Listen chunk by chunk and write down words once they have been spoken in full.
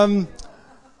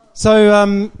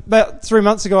About 3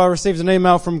 months ago, I received an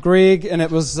email from Greg, and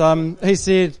it was, he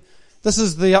said, this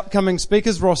is the upcoming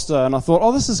speakers roster. And I thought,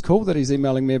 oh, this is cool that he's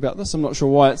emailing me about this. I'm not sure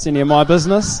why it's any of my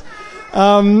business.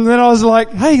 Then I was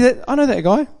like, hey, I know that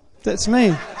guy. That's me.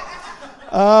 Here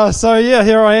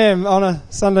I am on a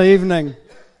Sunday evening.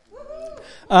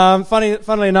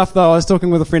 Funnily enough, though, I was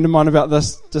talking with a friend of mine about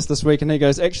this just this week, and he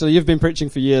goes, actually, you've been preaching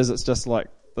for years. It's just like,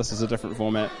 this is a different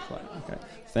format. Like, okay,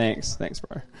 thanks,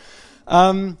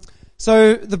 bro.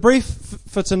 So the brief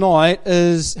for tonight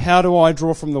is, how do I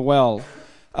draw from the well?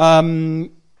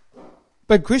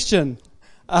 Big question.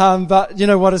 But you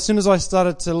know what, as soon as I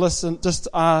started to listen, just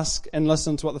ask and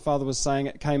listen to what the Father was saying,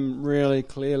 it came really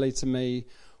clearly to me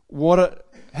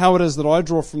how it is that I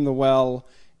draw from the well,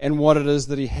 and what it is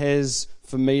that He has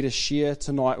for me to share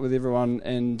tonight with everyone.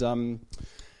 And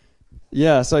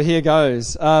so here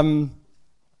goes.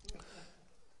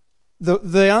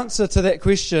 The answer to that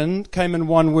question came in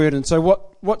one word, and so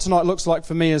what tonight looks like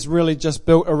for me is really just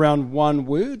built around one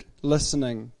word: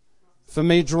 listening. For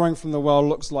me, drawing from the well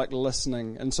looks like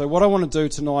listening. And so what I want to do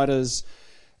tonight is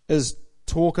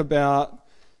talk about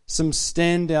some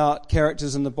standout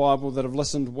characters in the Bible that have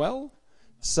listened well,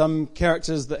 some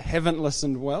characters that haven't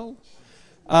listened well,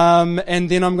 and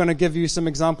then I'm going to give you some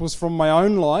examples from my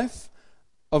own life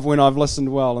of when I've listened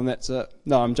well, and that's it.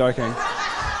 No, I'm joking.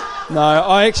 No,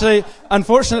 I actually,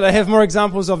 unfortunately, have more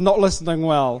examples of not listening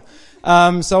well.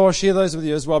 So I'll share those with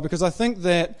you as well, because I think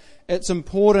that it's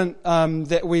important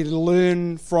that we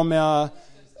learn from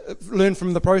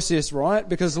the process, right?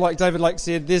 Because like David Lake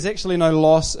said, there's actually no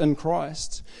loss in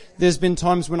Christ. There's been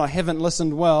times when I haven't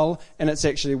listened well, and it's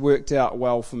actually worked out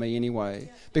well for me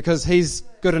anyway, because He's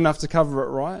good enough to cover it,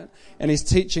 right? And He's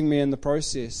teaching me in the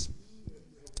process.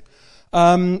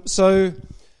 It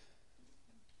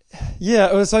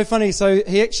was so funny. So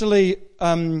He actually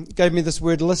gave me this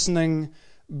word listening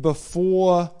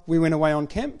before we went away on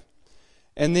camp.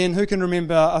 And then who can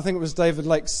remember, I think it was David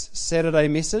Lake's Saturday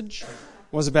message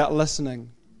was about listening.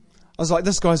 I was like,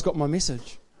 this guy's got my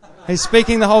message. He's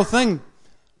speaking the whole thing.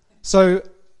 So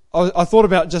I thought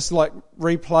about just like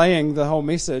replaying the whole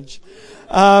message.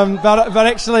 But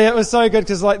actually it was so good,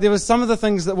 because like there was some of the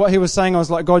things that what he was saying, I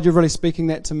was like, God, you're really speaking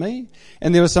that to me.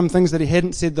 And there were some things that he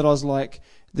hadn't said that I was like,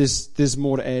 there's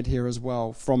more to add here as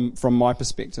well from my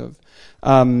perspective.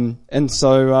 So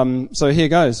here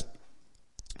goes.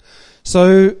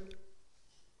 So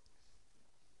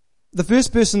the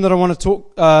first person that I want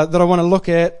to look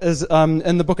at is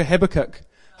in the book of Habakkuk.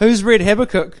 Who's read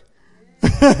Habakkuk?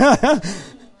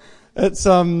 It's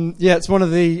one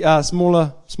of the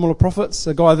smaller prophets,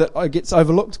 a guy that gets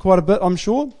overlooked quite a bit, I'm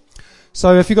sure.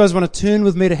 So if you guys want to turn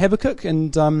with me to Habakkuk,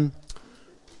 and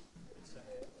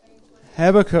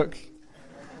Habakkuk.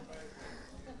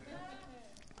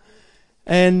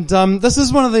 And this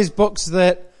is one of these books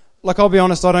that, like, I'll be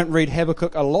honest, I don't read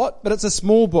Habakkuk a lot, but it's a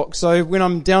small book. So when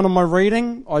I'm down on my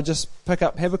reading, I just pick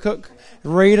up Habakkuk,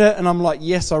 read it, and I'm like,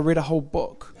 yes, I read a whole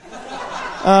book.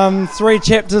 3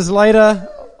 chapters later,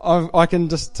 I can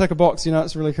just tick a box,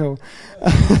 it's really cool.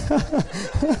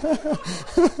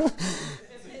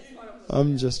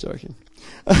 I'm just joking.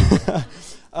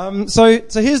 So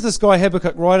here's this guy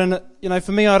Habakkuk, right? And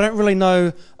for me, I don't really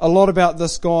know a lot about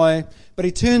this guy, but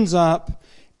he turns up,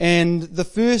 and the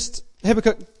first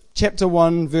Habakkuk chapter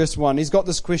 1, verse 1, he's got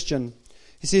this question.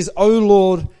 He says, "O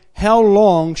Lord, how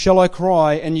long shall I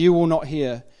cry and you will not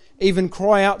hear? Even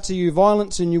cry out to you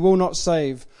violence and you will not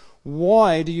save.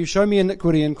 Why do you show me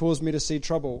iniquity and cause me to see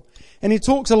trouble?" And he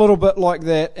talks a little bit like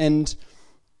that, and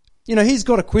he's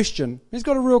got a question. He's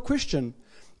got a real question.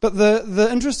 But the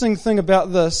interesting thing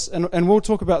about this, and we'll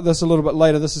talk about this a little bit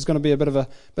later, this is going to be a bit of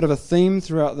a theme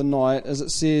throughout the night, is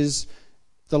it says,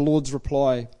 the Lord's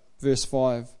reply, verse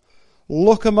 5.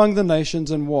 "Look among the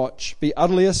nations and watch, be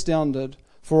utterly astounded,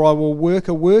 for I will work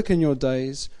a work in your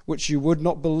days which you would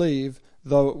not believe,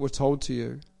 though it were told to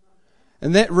you."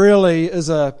 And that really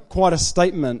is quite a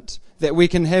statement, that we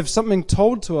can have something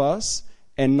told to us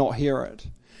and not hear it.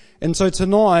 And so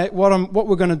tonight, what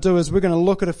we're going to do is we're going to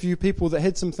look at a few people that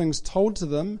had some things told to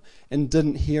them and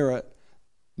didn't hear it,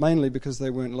 mainly because they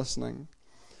weren't listening.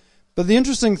 But the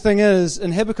interesting thing is,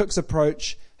 in Habakkuk's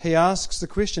approach, he asks the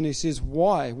question, he says,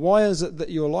 why? Why is it that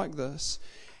you're like this?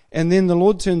 And then the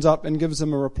Lord turns up and gives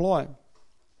him a reply.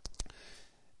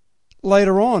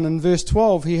 Later on, in verse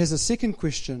 12, he has a second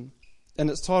question, and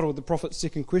it's titled The Prophet's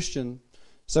Second Question.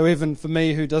 So even for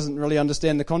me, who doesn't really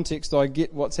understand the context, I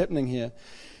get what's happening here.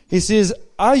 He says,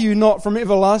 "Are you not from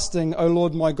everlasting, O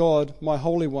Lord my God, my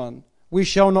Holy One? We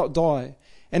shall not die."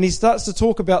 And he starts to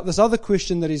talk about this other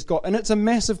question that he's got, and it's a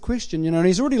massive question, and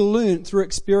he's already learnt through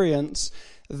experience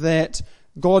that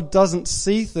God doesn't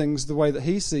see things the way that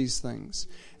he sees things.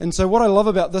 And so what I love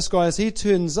about this guy is he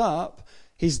turns up,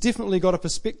 he's definitely got a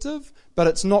perspective, but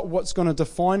it's not what's going to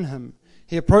define him.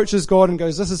 He approaches God and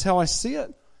goes, this is how I see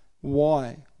it.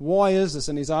 Why? Why is this?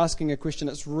 And he's asking a question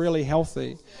that's really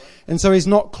healthy. And so he's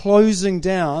not closing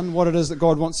down what it is that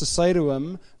God wants to say to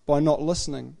him by not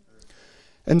listening.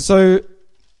 And so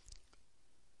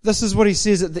this is what he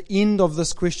says at the end of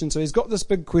this question. So he's got this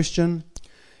big question,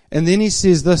 and then he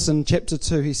says this in chapter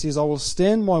 2. He says, I will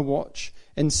stand my watch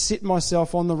and set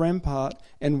myself on the rampart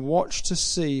and watch to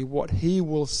see what he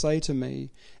will say to me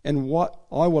and what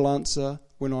I will answer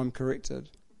when I'm corrected.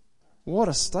 What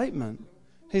a statement.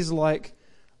 He's like,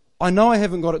 I know I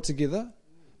haven't got it together,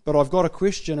 but I've got a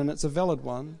question and it's a valid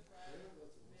one.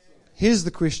 Here's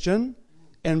the question,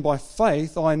 and by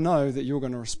faith I know that you're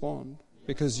going to respond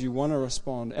because you want to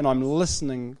respond, and I'm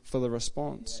listening for the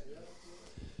response.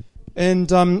 And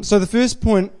so the first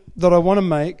point that I want to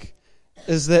make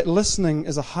is that listening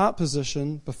is a heart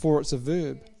position before it's a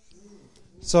verb.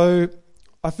 So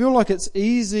I feel like it's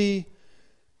easy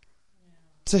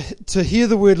to hear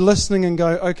the word listening and go,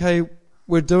 okay,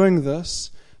 we're doing this,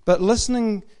 but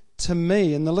listening to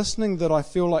me and the listening that I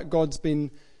feel like God's been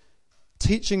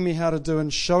teaching me how to do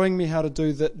and showing me how to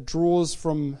do that draws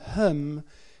from him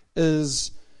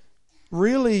is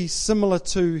really similar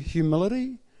to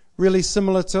humility, really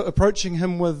similar to approaching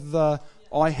him with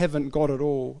I haven't got it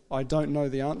all, I don't know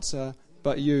the answer,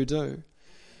 but you do.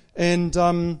 And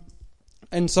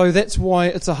so that's why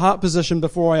it's a heart position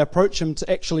before I approach him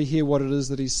to actually hear what it is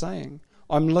that he's saying.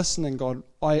 I'm listening, God.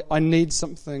 I need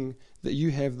something that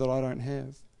you have that I don't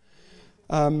have.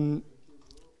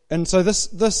 And so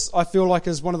this I feel like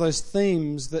is one of those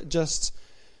themes that just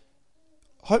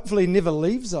hopefully never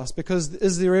leaves us, because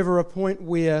is there ever a point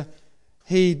where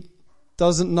he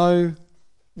doesn't know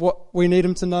what we need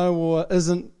him to know or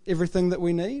isn't everything that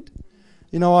we need?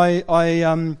 You know,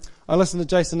 I listen to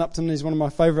Jason Upton. He's one of my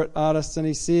favourite artists, and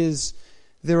he says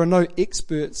there are no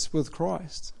experts with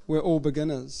Christ. We're all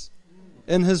beginners.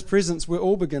 In his presence, we're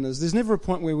all beginners. There's never a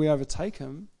point where we overtake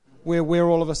him, where we're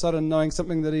all of a sudden knowing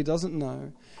something that he doesn't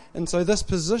know. And so this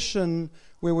position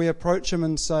where we approach him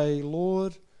and say,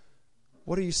 Lord,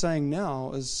 what are you saying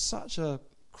now, is such a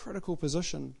critical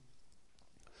position.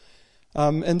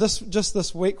 And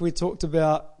this week we talked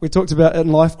about in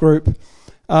Life Group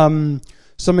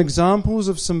some examples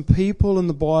of some people in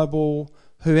the Bible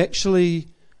who actually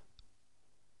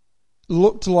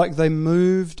looked like they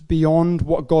moved beyond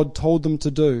what God told them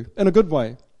to do in a good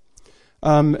way.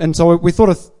 And so we thought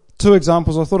of two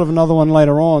examples. I thought of another one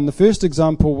later on. The first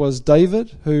example was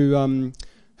David, who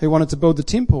wanted to build the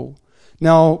temple.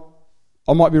 Now,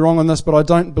 I might be wrong on this, but I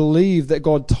don't believe that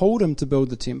God told him to build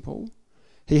the temple.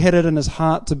 He had it in his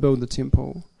heart to build the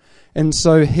temple. And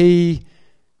so he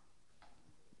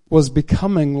was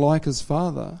becoming like his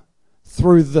father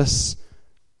through this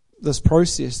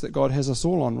process that God has us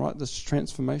all on, right? This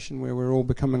transformation where we're all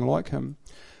becoming like him.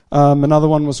 Another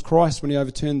one was Christ when he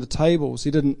overturned the tables.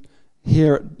 He didn't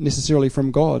hear it necessarily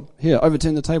from God. Here,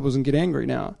 overturn the tables and get angry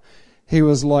now. He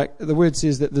was like, the word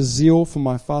says that the zeal for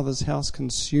my Father's house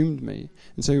consumed me.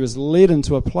 And so he was led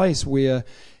into a place where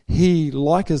he,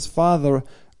 like his father,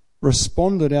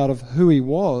 responded out of who he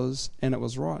was, and it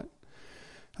was right.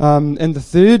 And the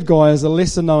third guy is a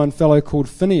lesser-known fellow called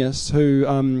Phineas,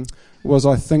 who was,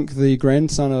 I think, the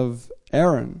grandson of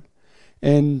Aaron.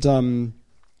 And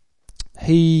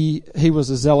he was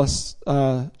a zealous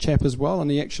chap as well,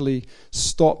 and he actually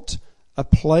stopped a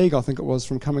plague, I think it was,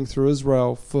 from coming through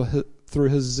Israel through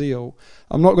his zeal.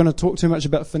 I'm not going to talk too much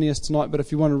about Phineas tonight, but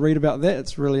if you want to read about that,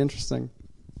 it's really interesting.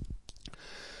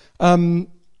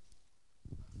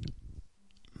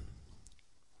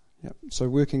 So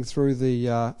working through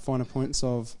the finer points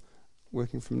of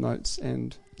working from notes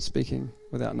and speaking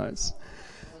without notes.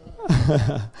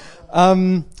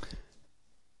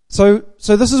 So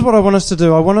this is what I want us to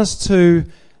do. I want us to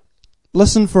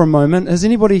listen for a moment. Has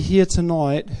anybody here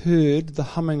tonight heard the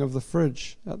humming of the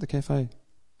fridge at the cafe?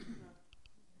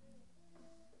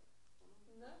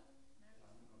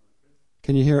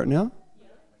 Can you hear it now?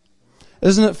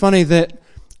 Isn't it funny that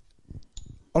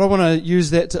I don't want to use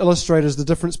that to illustrate as the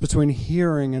difference between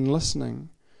hearing and listening.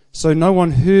 So no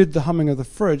one heard the humming of the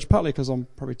fridge, partly because I'm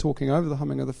probably talking over the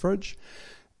humming of the fridge.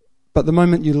 But the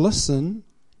moment you listen,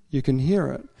 you can hear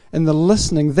it. And the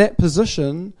listening, that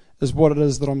position, is what it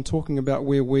is that I'm talking about,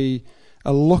 where we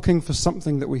are looking for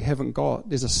something that we haven't got.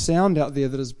 There's a sound out there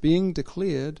that is being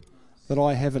declared that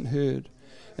I haven't heard.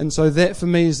 And so that for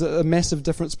me is a massive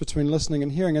difference between listening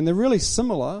and hearing. And they're really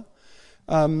similar,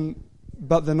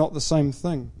 but they're not the same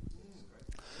thing.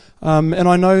 And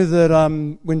I know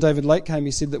that when David Lake came,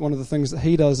 he said that one of the things that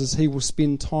he does is he will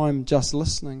spend time just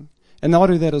listening. And I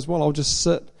do that as well. I'll just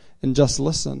sit and just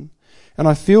listen. And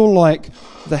I feel like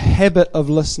the habit of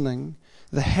listening,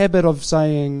 the habit of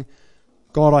saying,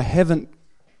 God,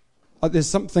 there's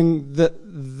something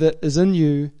that is in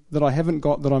you that I haven't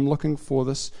got that I'm looking for,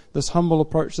 this humble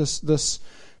approach, this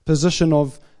position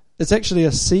of, it's actually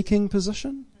a seeking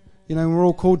position. We're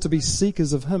all called to be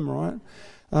seekers of Him, right?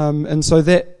 And so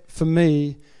that, for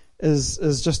me,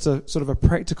 is just a sort of a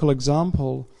practical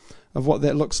example of what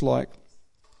that looks like.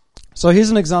 So here's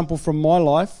an example from my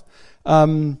life.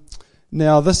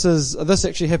 Now this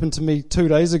actually happened to me 2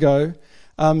 days ago.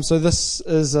 So this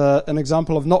is an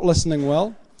example of not listening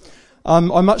well. I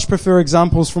much prefer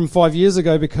examples from 5 years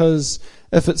ago, because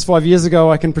if it's 5 years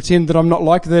ago, I can pretend that I'm not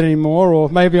like that anymore, or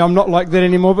maybe I'm not like that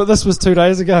anymore, but this was 2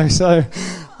 days ago, so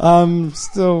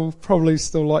probably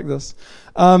still like this.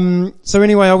 So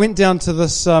anyway, I went down to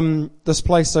this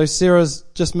place. So Sarah's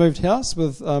just moved house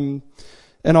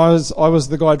and I was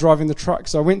the guy driving the truck.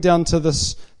 So I went down to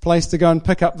this place to go and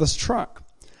pick up this truck.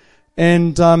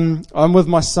 And I'm with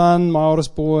my son, my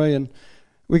oldest boy, and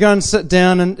we go and sit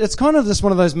down, and it's kind of just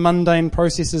one of those mundane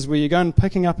processes where you go and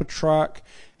picking up a truck.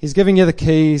 He's giving you the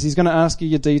keys. He's going to ask you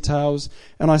your details.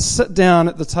 And I sit down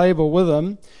at the table with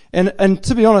him. And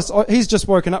to be honest, he's just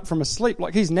woken up from a sleep.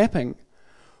 Like, he's napping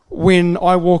when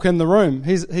I walk in the room.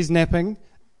 He's napping.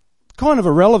 Kind of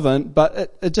irrelevant,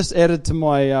 but it just added to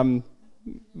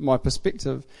my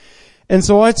perspective. And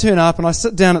so I turn up and I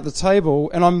sit down at the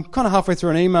table, and I'm kind of halfway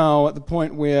through an email at the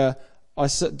point where I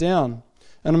sit down.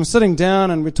 And I'm sitting down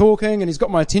and we're talking, and he's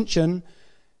got my attention.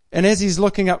 And as he's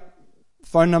looking up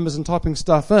phone numbers and typing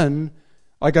stuff in,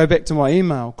 I go back to my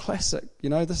email. Classic.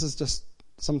 This is just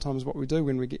sometimes what we do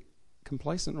when we get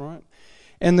complacent, right?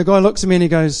 And the guy looks at me and he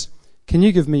goes, "Can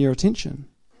you give me your attention?"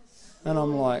 And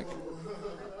I'm like,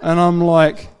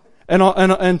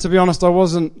 and to be honest, I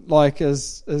wasn't like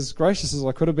as gracious as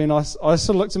I could have been. I sort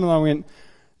of looked at him and I went,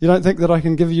 "You don't think that I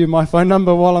can give you my phone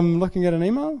number while I'm looking at an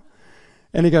email?"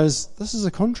 And he goes, "This is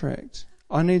a contract.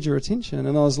 I need your attention."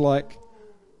 And I was like,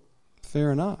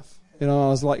 fair enough. I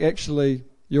was like, actually,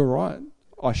 you're right.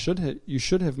 You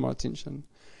should have my attention.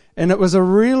 And it was a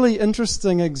really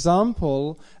interesting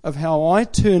example of how I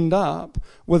turned up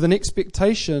with an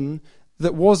expectation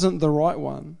that wasn't the right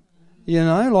one.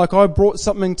 Like I brought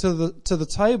something to the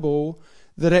table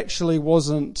that actually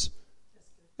wasn't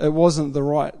the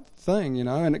right thing,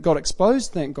 and it got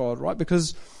exposed, thank God, right?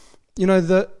 Because,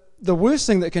 the worst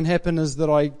thing that can happen is that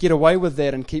I get away with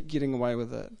that and keep getting away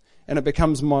with it, and it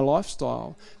becomes my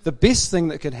lifestyle. The best thing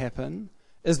that could happen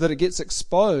is that it gets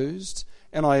exposed,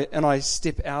 and I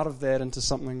step out of that into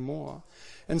something more.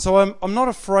 And so I'm not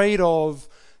afraid of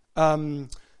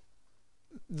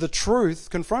the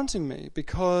truth confronting me,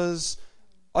 because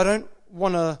I don't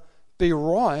want to be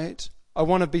right. I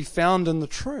want to be found in the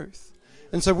truth.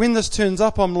 And so when this turns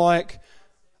up, I'm like,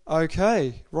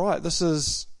 okay, right,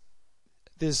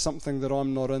 there's something that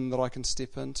I'm not in that I can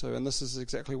step into, and this is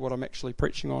exactly what I'm actually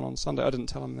preaching on Sunday. I didn't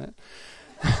tell him that.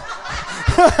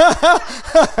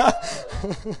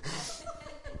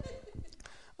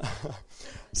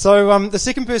 So the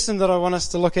second person that I want us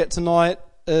to look at tonight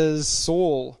is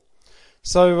Saul.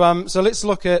 So let's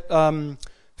look at 1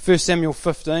 Samuel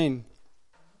 15.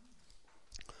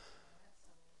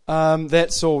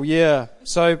 That's Saul, yeah.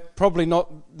 So probably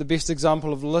not the best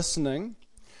example of listening.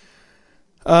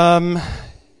 I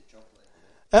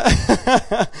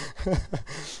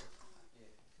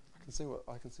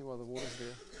can see why the water's there.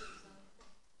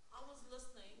 I was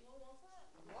listening. What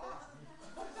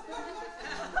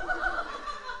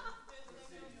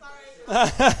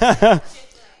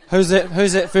was that?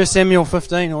 Who's that? 1 Samuel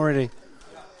 15 already?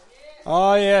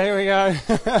 Oh yeah, here we go.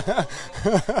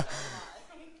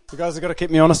 You guys have got to keep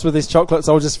me honest with these chocolates.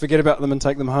 I'll just forget about them and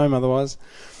take them home otherwise.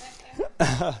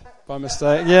 By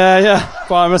mistake. Yeah,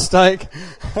 by mistake.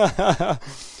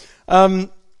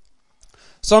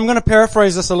 So I'm going to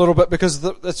paraphrase this a little bit, because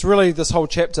it's really this whole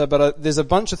chapter, but there's a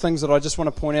bunch of things that I just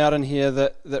want to point out in here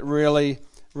that really,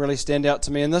 really stand out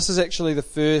to me. And this is actually the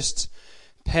first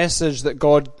passage that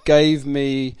God gave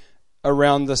me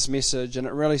around this message, and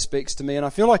it really speaks to me. And I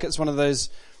feel like it's one of those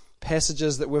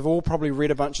passages that we've all probably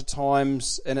read a bunch of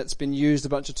times, and it's been used a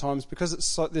bunch of times because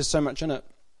there's so much in it.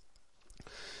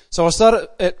 So I'll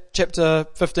start at chapter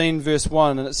 15, verse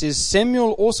 1, and it says,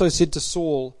 "Samuel also said to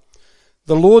Saul,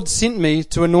 'The Lord sent me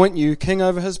to anoint you king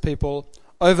over his people,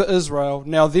 over Israel.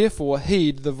 Now therefore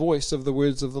heed the voice of the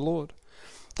words of the Lord.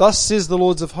 Thus says the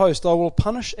Lord of hosts, I will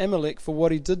punish Amalek for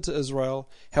what he did to Israel,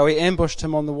 how he ambushed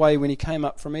him on the way when he came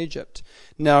up from Egypt.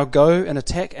 Now go and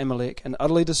attack Amalek and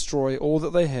utterly destroy all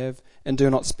that they have, and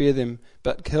do not spare them,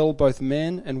 but kill both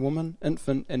man and woman,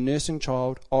 infant and nursing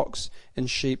child, ox and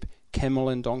sheep, camel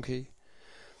and donkey.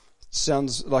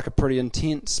 Sounds like a pretty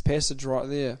intense passage right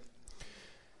there.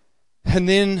 And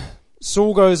then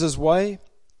Saul goes his way,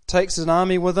 takes an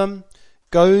army with him,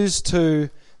 goes to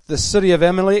the city of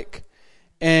Amalek,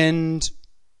 and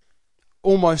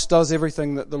almost does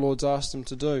everything that the Lord's asked him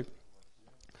to do.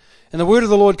 And the word of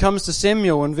the Lord comes to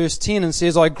Samuel in verse 10 and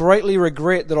says, I greatly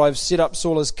regret that I have set up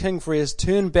Saul as king, for he has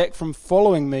turned back from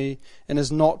following me and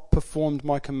has not performed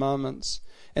my commandments.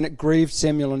 And it grieved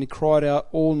Samuel, and he cried out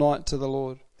all night to the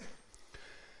Lord.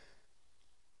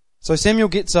 So Samuel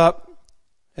gets up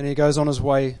and he goes on his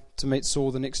way to meet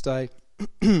Saul the next day.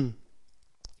 Then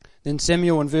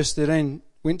Samuel in verse 13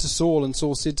 went to Saul, and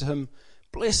Saul said to him,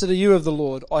 Blessed are you of the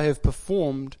Lord, I have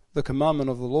performed the commandment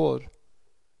of the Lord.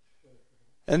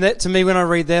 And that, to me, when I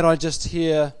read that, I just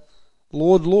hear,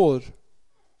 Lord, Lord,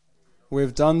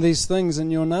 we've done these things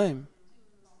in your name.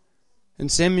 And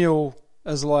Samuel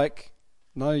is like,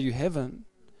 no, you haven't.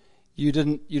 You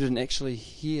didn't actually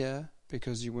hear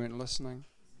because you weren't listening.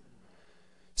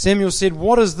 Samuel said,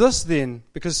 what is this then?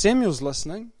 Because Samuel's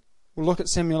listening. We'll look at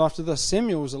Samuel after this.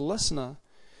 Samuel's a listener.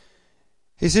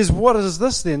 He says, what is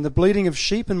this then? The bleating of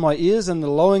sheep in my ears and the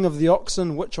lowing of the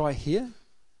oxen which I hear?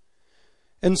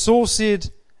 And Saul said,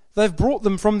 they've brought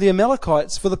them from the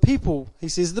Amalekites for the people. He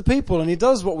says, the people. And he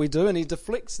does what we do, and he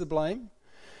deflects the blame.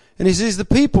 And he says, the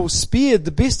people spared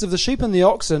the best of the sheep and the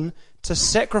oxen to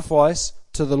sacrifice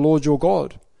to the Lord your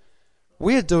God.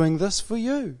 We're doing this for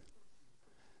you.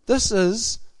 This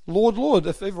is Lord, Lord,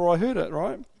 if ever I heard it,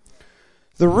 right?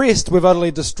 The rest we've utterly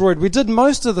destroyed. We did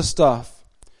most of the stuff.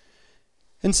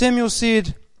 And Samuel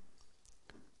said,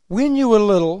 when you were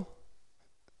little...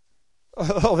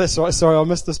 Oh, that's right, sorry, I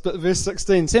missed this bit. Verse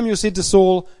 16. Samuel said to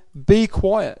Saul, be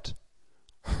quiet.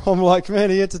 I'm like, man,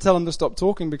 he had to tell him to stop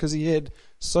talking because he had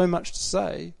so much to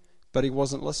say, but he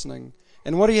wasn't listening.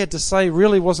 And what he had to say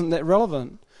really wasn't that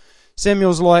relevant.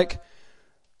 Samuel's like,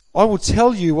 I will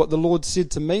tell you what the Lord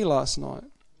said to me last night.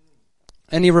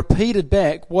 And he repeated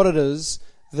back what it is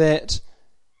that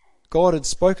God had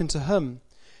spoken to him.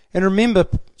 And remember,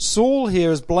 Saul here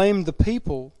has blamed the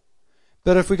people.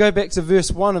 But if we go back to verse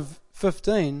 1 of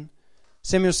 15,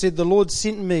 Samuel said, the Lord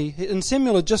sent me. And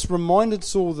Samuel had just reminded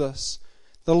Saul this.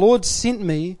 The Lord sent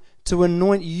me to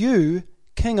anoint you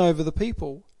king over the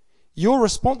people. You're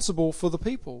responsible for the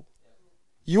people.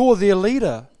 You're their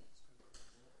leader.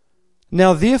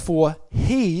 Now therefore,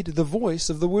 heed the voice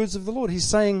of the words of the Lord. He's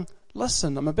saying,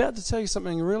 listen, I'm about to tell you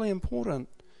something really important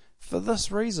for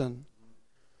this reason.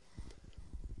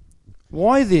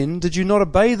 Why then did you not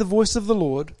obey the voice of the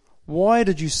Lord? Why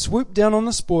did you swoop down on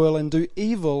the spoil and do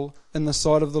evil in the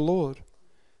sight of the Lord?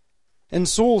 And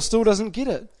Saul still doesn't get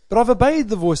it. But I've obeyed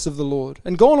the voice of the Lord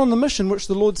and gone on the mission which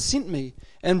the Lord sent me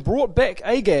and brought back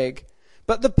Agag.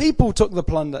 But the people took the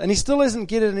plunder, and he still hasn't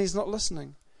get it, and he's not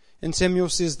listening. And Samuel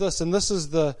says this, and this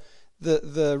is the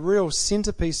real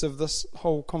centerpiece of this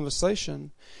whole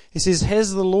conversation. He says,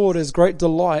 has the Lord as great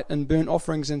delight in burnt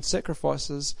offerings and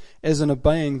sacrifices as in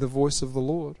obeying the voice of the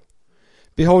Lord?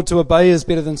 Behold, to obey is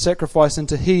better than sacrifice, and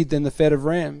to heed than the fat of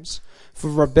rams. For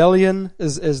rebellion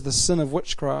is as the sin of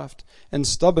witchcraft, and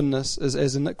stubbornness is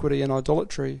as iniquity and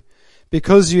idolatry.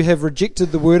 Because you have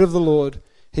rejected the word of the Lord,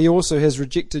 he also has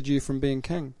rejected you from being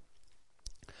king.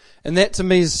 And that to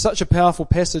me is such a powerful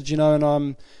passage,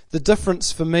 and the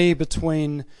difference for me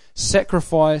between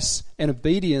sacrifice and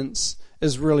obedience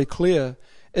is really clear.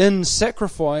 In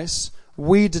sacrifice,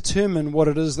 we determine what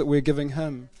it is that we're giving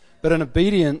him. But in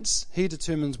obedience, he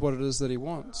determines what it is that he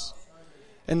wants.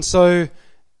 And so,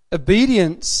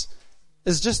 obedience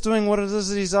is just doing what it is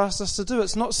that he's asked us to do.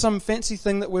 It's not some fancy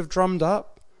thing that we've drummed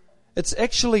up. It's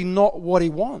actually not what he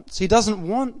wants. He doesn't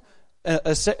want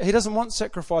he doesn't want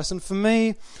sacrifice. And for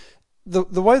me,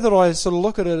 the way that I sort of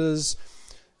look at it is,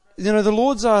 the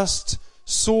Lord's asked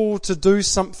Saul to do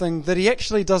something that he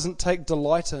actually doesn't take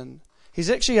delight in.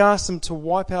 He's actually asked him to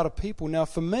wipe out a people. Now,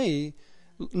 for me,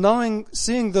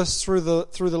 seeing this through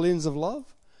the lens of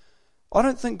love, I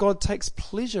don't think God takes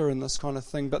pleasure in this kind of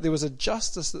thing, but there was a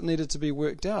justice that needed to be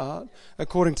worked out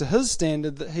according to his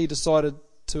standard that he decided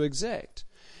to exact.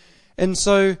 And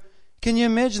so, can you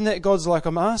imagine that God's like,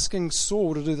 I'm asking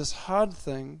Saul to do this hard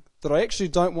thing that I actually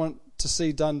don't want to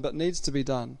see done but needs to be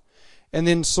done. And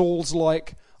then Saul's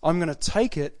like, I'm going to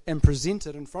take it and present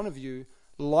it in front of you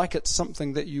like it's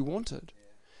something that you wanted.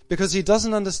 Because he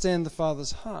doesn't understand the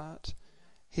Father's heart.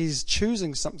 He's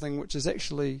choosing something which is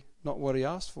actually not what he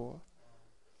asked for.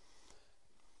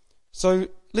 So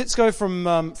let's go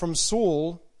from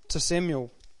Saul to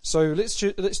Samuel. So let's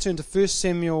turn to 1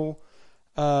 Samuel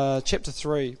chapter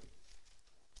 3.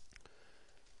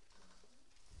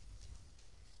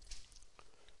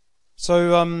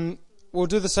 So we'll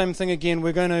do the same thing again.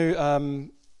 We're going to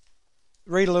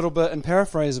read a little bit and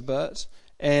paraphrase a bit,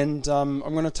 and I'm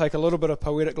going to take a little bit of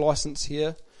poetic license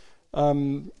here,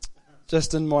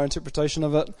 just in my interpretation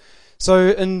of it. So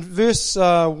in verse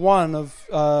 1 of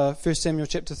 1 Samuel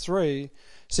chapter 3, it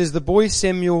says, "The boy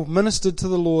Samuel ministered to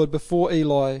the Lord before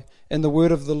Eli, and the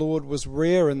word of the Lord was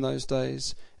rare in those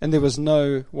days, and there was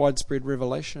no widespread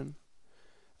revelation."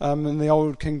 In the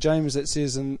old King James it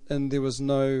says, and there was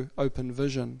no open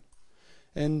vision.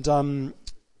 And, the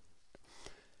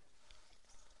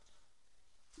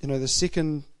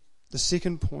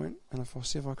second point, and if I'll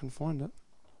see if I can find it,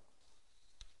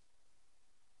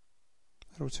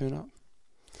 it'll turn up.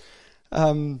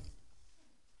 I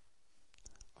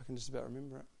can just about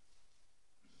remember it.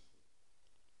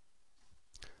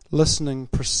 Listening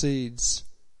precedes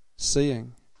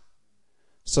seeing.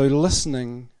 So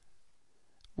listening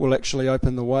will actually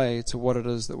open the way to what it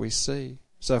is that we see.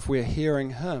 So if we're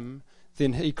hearing him,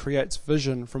 then he creates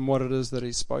vision from what it is that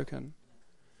he's spoken.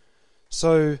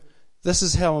 So this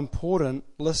is how important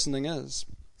listening is.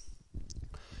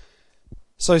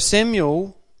 So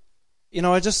Samuel,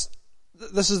 this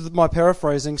is my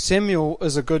paraphrasing, Samuel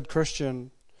is a good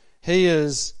Christian. He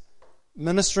is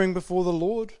ministering before the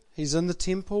Lord. He's in the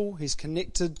temple. He's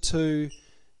connected to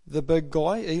the big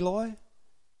guy, Eli.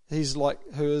 He's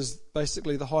who is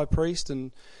basically the high priest,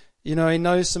 and he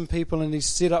knows some people and he's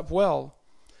set up well.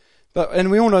 And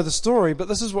we all know the story, but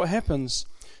this is what happens.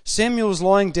 Samuel's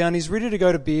lying down, he's ready to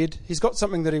go to bed, he's got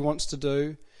something that he wants to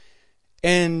do,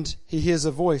 and he hears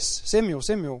a voice, "Samuel,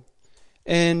 Samuel."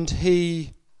 And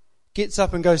he gets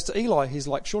up and goes to Eli. He's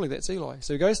like, surely that's Eli.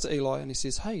 So he goes to Eli and he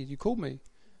says, "Hey, you called me."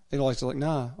 Eli's like,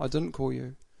 "Nah, I didn't call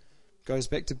you." Goes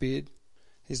back to bed,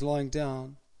 he's lying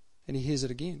down, and he hears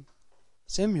it again.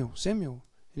 "Samuel, Samuel."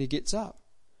 And he gets up.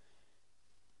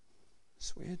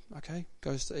 It's weird. Okay,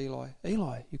 goes to Eli.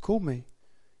 "Eli, you called me."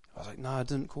 I was like, "No, I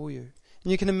didn't call you."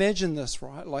 And you can imagine this,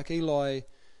 right? Like Eli,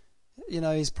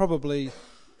 he's probably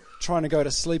trying to go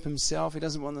to sleep himself. He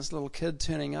doesn't want this little kid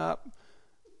turning up.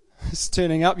 It's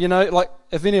turning up, like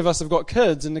if any of us have got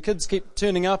kids and the kids keep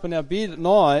turning up in our bed at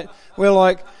night, we're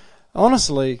like,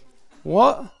 honestly,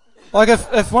 what? Like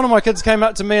if one of my kids came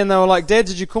up to me and they were like, "Dad,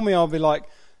 did you call me?" I'll be like,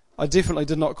 "I definitely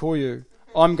did not call you.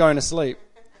 I'm going to sleep.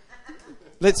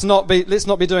 Let's not be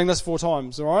doing this 4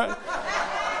 times, all right?"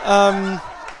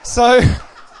 So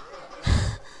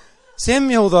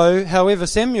Samuel,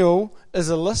 Samuel is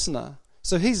a listener.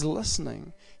 So he's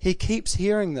listening. He keeps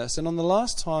hearing this. And on the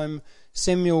last time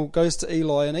Samuel goes to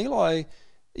Eli, and Eli,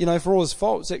 for all his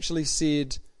faults, actually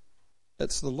said,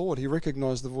 "It's the Lord." He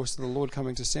recognized the voice of the Lord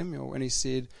coming to Samuel, and he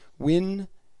said, "When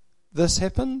this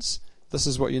happens, this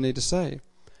is what you need to say.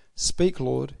 Speak,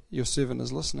 Lord, your servant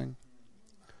is listening."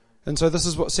 And so this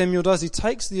is what Samuel does. He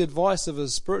takes the advice of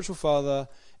his spiritual father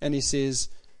and he says,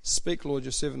 "Speak, Lord,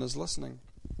 your servant is listening."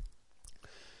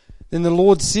 Then the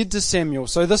Lord said to Samuel,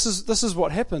 so this is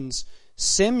what happens.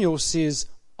 Samuel says,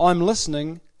 "I'm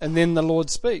listening," and then the Lord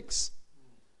speaks.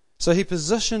 So he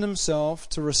positioned himself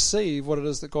to receive what it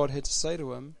is that God had to say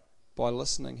to him by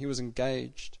listening. He was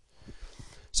engaged.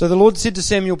 So the Lord said to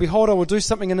Samuel, "Behold, I will do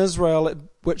something in Israel at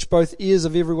which both ears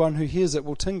of everyone who hears it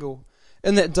will tingle.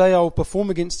 In that day I will perform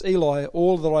against Eli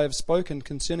all that I have spoken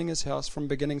concerning his house from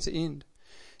beginning to end."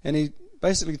 And he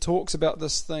basically talks about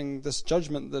this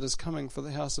judgment that is coming for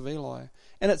the house of Eli.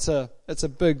 And it's a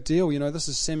big deal. This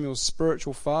is Samuel's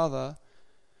spiritual father,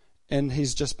 and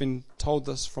he's just been told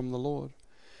this from the Lord.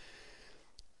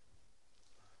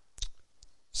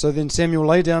 So then Samuel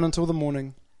lay down until the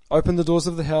morning, opened the doors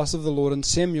of the house of the Lord, and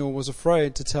Samuel was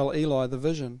afraid to tell Eli the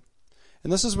vision.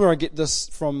 And this is where I get this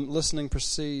from listening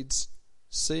precedes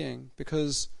seeing,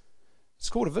 because it's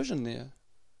called a vision there.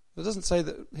 It doesn't say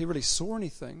that he really saw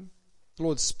anything. The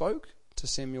Lord spoke to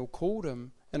Samuel, called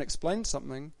him, and explained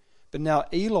something. But now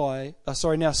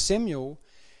Samuel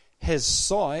has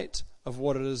sight of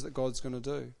what it is that God's going to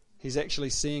do. He's actually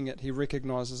seeing it. He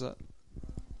recognizes it.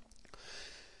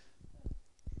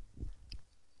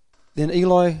 Then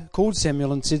Eli called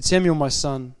Samuel and said, "Samuel, my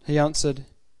son." He answered,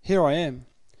 "Here I am."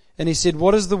 And he said,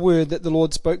 "What is the word that the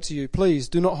Lord spoke to you? Please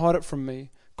do not hide it from me.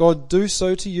 God do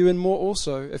so to you and more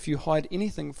also, if you hide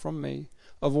anything from me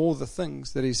of all the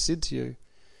things that he's said to you."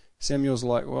 Samuel's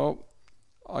like, "Well,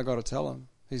 I got to tell him."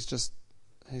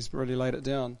 He's really laid it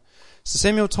down. So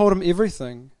Samuel told him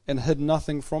everything and hid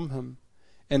nothing from him.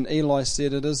 And Eli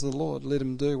said, "It is the Lord. Let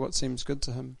him do what seems good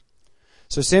to him."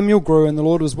 So Samuel grew, and the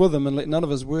Lord was with him, and let none of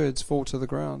his words fall to the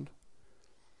ground.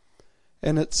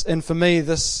 And for me,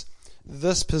 this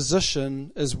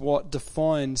position is what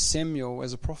defined Samuel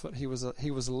as a prophet. He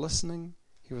was listening,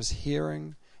 he was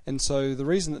hearing, and so the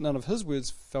reason that none of his words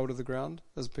fell to the ground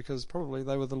is because probably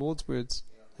they were the Lord's words.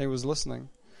 He was listening.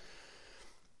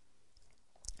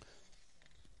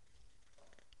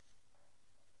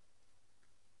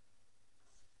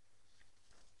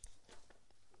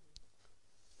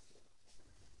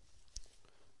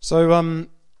 So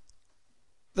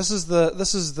this is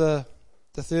the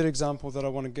third example that I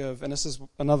want to give, and this is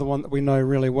another one that we know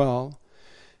really well.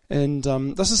 And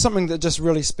this is something that just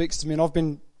really speaks to me, and I've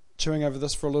been chewing over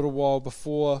this for a little while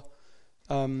before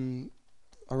I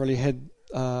really had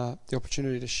the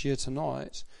opportunity to share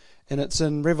tonight. And it's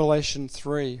in Revelation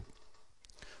 3.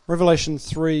 Revelation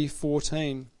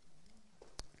 3:14.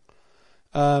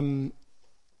 And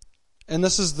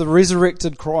this is the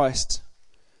resurrected Christ.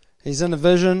 He's in a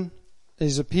vision.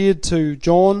 He's appeared to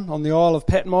John on the Isle of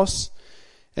Patmos.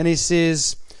 And he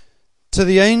says, "To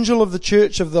the angel of the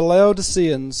church of the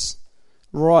Laodiceans,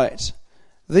 write,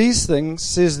 these things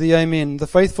says the Amen, the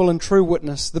faithful and true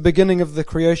witness, the beginning of the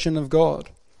creation of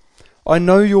God. I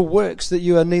know your works, that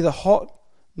you are neither hot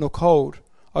nor cold.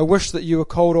 I wish that you were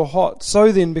cold or hot.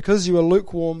 So then, because you are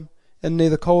lukewarm and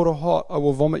neither cold or hot, I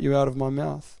will vomit you out of my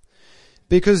mouth.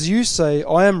 Because you say,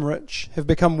 I am rich, have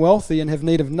become wealthy, and have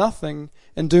need of nothing,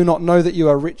 and do not know that you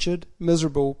are wretched,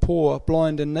 miserable, poor,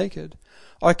 blind, and naked.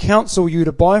 I counsel you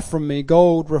to buy from me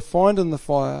gold refined in the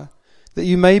fire, that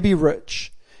you may be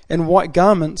rich, and white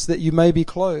garments, that you may be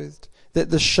clothed, that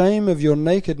the shame of your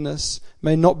nakedness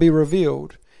may not be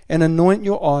revealed, and anoint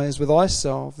your eyes with eye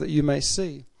salve, that you may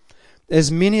see.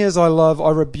 As many as I love, I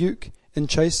rebuke and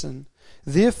chasten.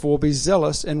 Therefore be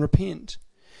zealous and repent.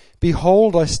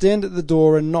 Behold, I stand at the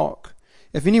door and knock.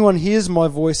 If anyone hears my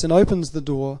voice and opens the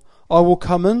door, I will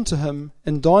come in to him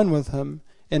and dine with him,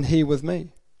 and he with me.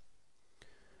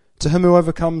 To him who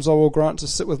overcomes, I will grant to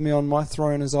sit with me on my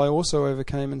throne, as I also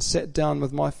overcame and sat down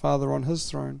with my Father on his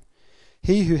throne.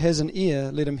 He who has an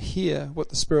ear, let him hear what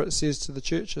the Spirit says to the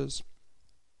churches."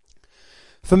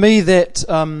 For me, that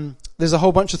there's a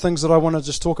whole bunch of things that I want to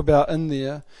just talk about in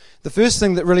there. The first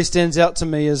thing that really stands out to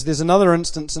me is there's another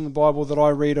instance in the Bible that I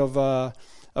read of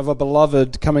a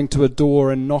beloved coming to a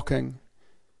door and knocking,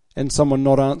 and someone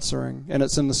not answering, and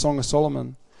it's in the Song of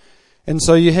Solomon. And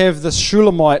so you have this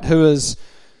Shulamite who is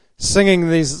singing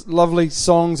these lovely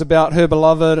songs about her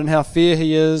beloved and how fair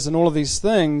he is and all of these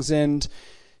things, and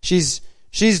she's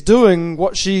doing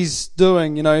what she's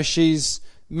doing. She's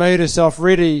made herself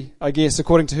ready, I guess,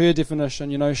 according to her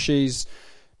definition. She's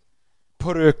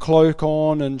put her cloak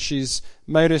on, and she's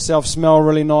made herself smell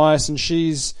really nice, and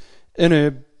she's in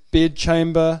her bed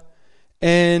chamber,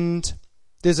 and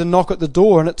there's a knock at the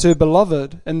door, and it's her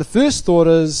beloved. And the first thought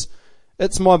is,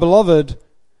 it's my beloved,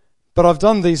 but I've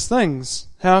done these things.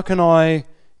 How can I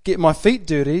get my feet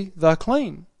dirty? They're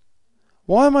clean.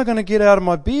 Why am I going to get out of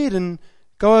my bed and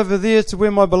go over there to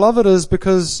where my beloved is,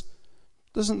 because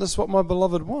isn't this what my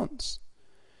beloved wants?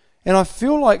 And I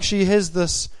feel like she has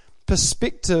this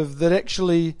perspective that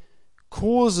actually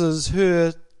causes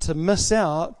her to miss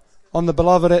out on the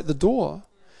beloved at the door.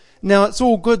 Now, it's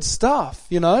all good stuff,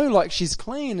 like she's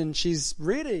clean and she's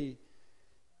ready,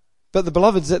 but the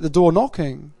beloved's at the door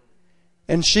knocking,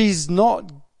 and she's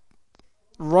not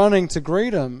running to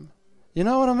greet him. You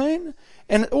know what I mean?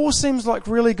 And it all seems like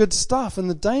really good stuff, and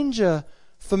the danger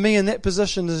for me in that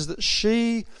position is that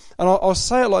she, and I'll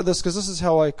say it like this because this is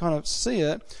how I kind of see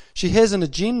it, she has an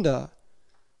agenda.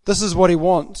 This is what he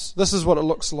wants. This is what it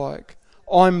looks like.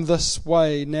 I'm this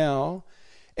way now.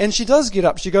 And she does get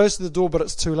up. She goes to the door, but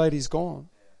it's too late. He's gone.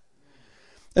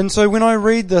 And so when I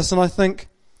read this and I think,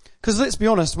 because let's be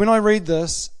honest, when I read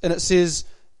this and it says,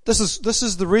 this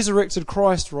is the resurrected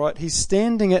Christ, right? He's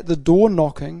standing at the door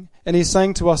knocking, and he's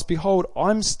saying to us, behold,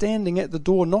 I'm standing at the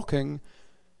door knocking.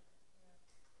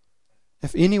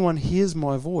 If anyone hears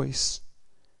my voice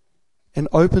and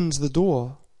opens the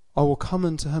door, I will come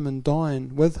into him and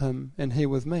dine with him, and he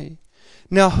with me.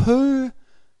 Now, who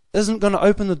isn't going to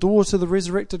open the door to the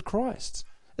resurrected Christ?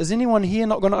 Is anyone here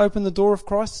not going to open the door if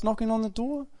Christ's knocking on the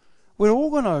door? We're all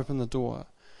going to open the door.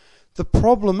 The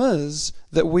problem is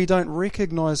that we don't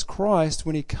recognize Christ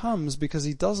when he comes, because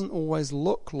he doesn't always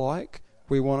look like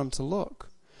we want him to look.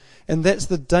 And that's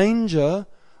the danger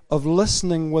of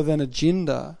listening with an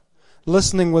agenda,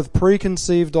 listening with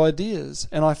preconceived ideas.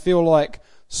 And I feel like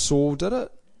Saul did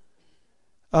it.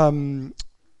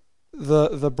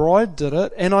 The bride did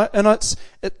it, and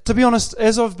to be honest,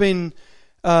 as I've been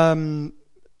writing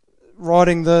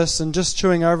this and just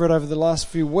chewing over it over the last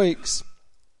few weeks,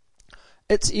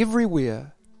 It's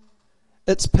everywhere.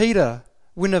 It's Peter.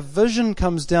 When a vision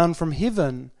comes down from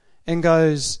heaven and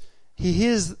goes, he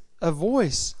hears a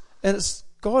voice, and it's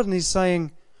God, and he's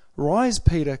saying, "Rise,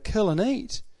 Peter, kill and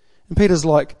eat." And Peter's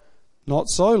like, "Not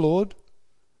so, Lord."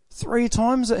 3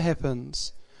 times it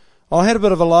happens. I had a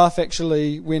bit of a laugh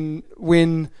actually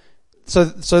so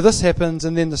this happens,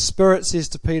 and then the Spirit says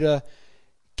to Peter,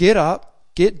 "Get up,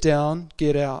 get down,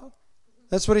 get out."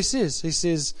 That's what he says. He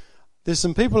says, "There's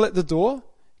some people at the door.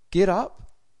 Get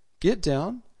up, get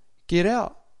down, get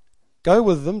out. Go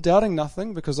with them, doubting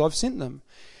nothing, because I've sent them."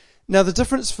 Now the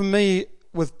difference for me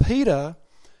with Peter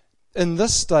in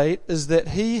this state is that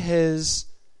he's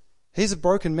a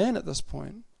broken man at this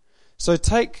point. So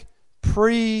take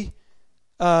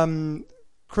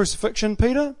pre-crucifixion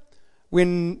Peter,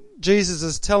 when Jesus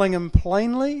is telling him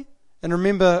plainly, and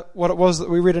remember what it was that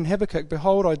we read in Habakkuk,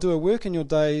 "Behold, I do a work in your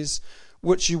days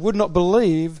which you would not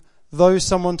believe, though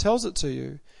someone tells it to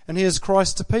you." And here's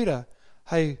Christ to Peter,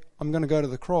 "Hey, I'm going to go to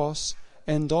the cross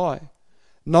and die.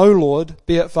 No, Lord,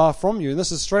 be it far from you." And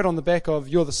this is straight on the back of,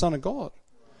 "You're the Son of God."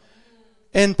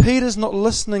 And Peter's not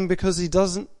listening because he's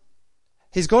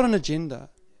got an agenda.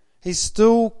 He's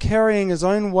still carrying his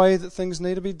own way that things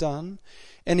need to be done,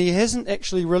 and he hasn't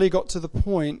actually really got to the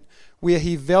point where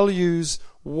he values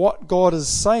what God is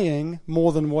saying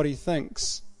more than what he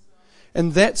thinks.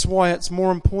 And that's why it's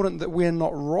more important that we're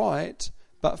not right,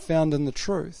 but found in the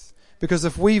truth. Because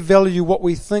if we value what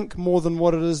we think more than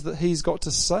what it is that he's got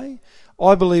to say,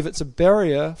 I believe it's a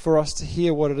barrier for us to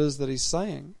hear what it is that he's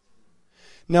saying.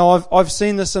 Now, I've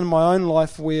seen this in my own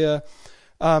life where,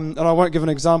 and I won't give an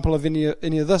example of any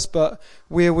of this, but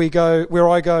where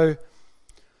I go,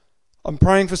 I'm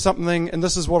praying for something, and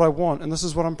this is what I want, and this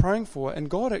is what I'm praying for,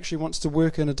 and God actually wants to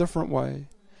work in a different way.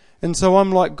 And so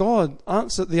I'm like, "God,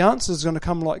 the answer is going to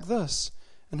come like this."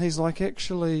 And he's like,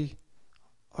 "Actually,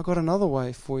 I got another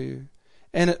way for you."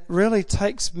 And it really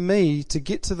takes me to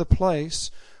get to the place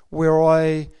where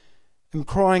I am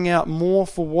crying out more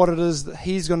for what it is that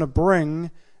he's going to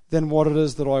bring than what it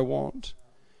is that I want.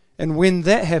 And when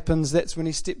that happens, that's when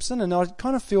he steps in. And I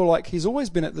kind of feel like he's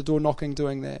always been at the door knocking,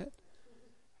 doing that.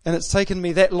 And it's taken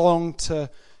me that long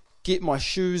to get my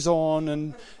shoes on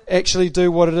and actually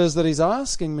do what it is that he's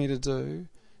asking me to do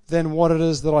than what it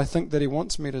is that I think that he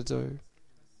wants me to do.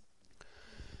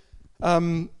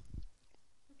 And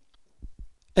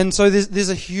so there's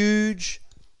a huge...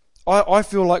 I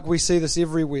feel like we see this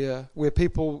everywhere, where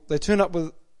people, they turn up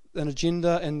with an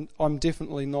agenda, and I'm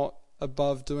definitely not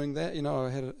above doing that. You know,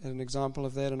 I had an example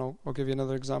of that, and I'll give you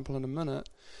another example in a minute.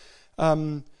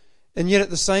 And yet at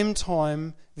the same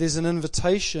time, there's an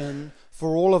invitation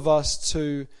for all of us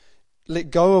to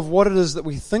let go of what it is that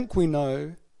we think we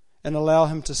know and allow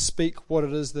him to speak what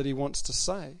it is that he wants to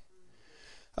say.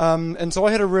 And so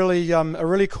I had a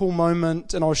really cool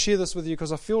moment, and I'll share this with you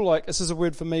because I feel like this is a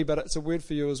word for me, but it's a word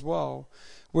for you as well.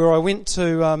 Where I went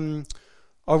to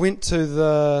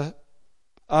the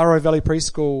Aro Valley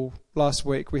Preschool last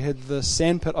week. We had the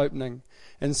sandpit opening,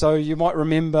 and so you might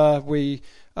remember we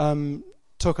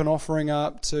took an offering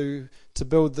up to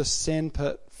build this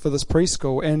sandpit for this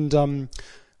preschool, and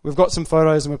we've got some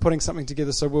photos and we're putting something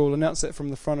together, so we'll announce that from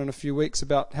the front in a few weeks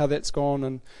about how that's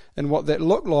gone and what that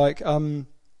looked like.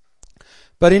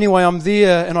 But anyway, I'm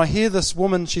there and I hear this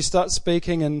woman, she starts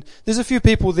speaking, and there's a few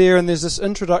people there, and there's this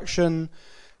introduction,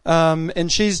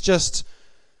 and she's just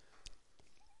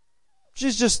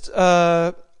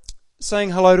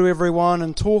saying hello to everyone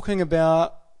and talking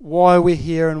about why we're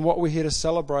here and what we're here to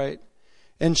celebrate.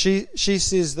 And she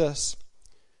says this,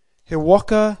 "He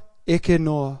waka eke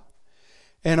noa."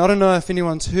 And I don't know if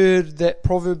anyone's heard that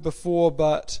proverb before,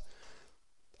 but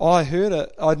I heard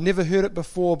it. I'd never heard it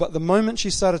before, but the moment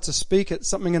she started to speak it,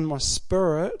 something in my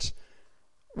spirit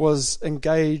was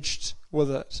engaged with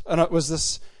it. And it was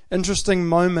this interesting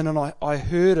moment, and I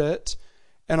heard it,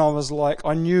 and I was like,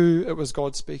 I knew it was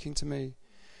God speaking to me.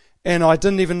 And I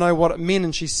didn't even know what it meant,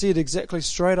 and she said exactly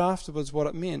straight afterwards what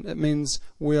it meant. It means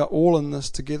we are all in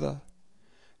this together.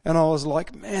 And I was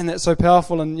like, man, that's so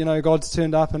powerful. And, God's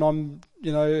turned up, and I'm,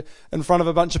 in front of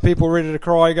a bunch of people ready to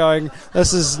cry going,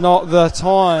 this is not the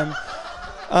time.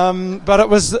 But it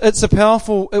was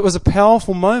a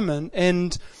powerful moment.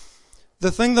 And the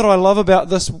thing that I love about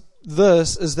this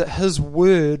is that his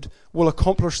word will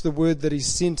accomplish the word that he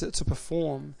sent it to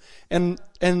perform. And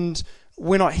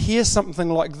when I hear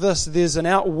something like this, there's an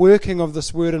outworking of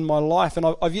this word in my life,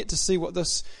 and I've yet to see what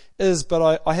this is, but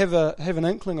I have an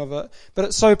inkling of it. But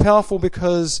it's so powerful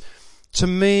because, to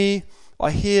me,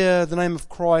 I hear the name of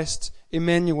Christ,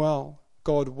 Emmanuel,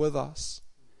 God with us.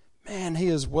 Man, he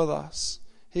is with us.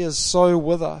 He is so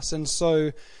with us. And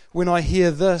so when I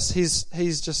hear this,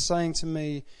 he's just saying to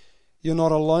me, you're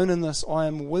not alone in this, I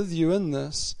am with you in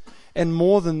this. And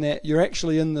more than that, you're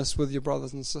actually in this with your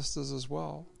brothers and sisters as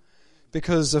well.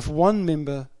 Because if one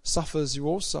member suffers, you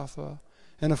all suffer.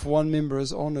 And if one member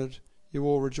is honoured, you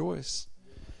all rejoice.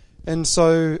 And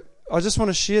so I just want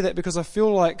to share that because I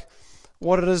feel like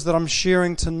what it is that I'm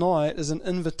sharing tonight is an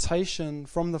invitation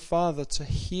from the Father to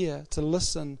hear, to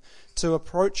listen, to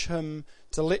approach Him,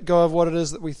 to let go of what it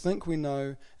is that we think we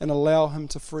know and allow Him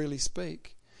to freely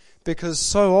speak. Because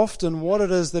so often what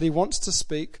it is that He wants to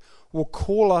speak will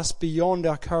call us beyond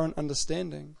our current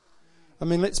understanding. I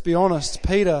mean, let's be honest,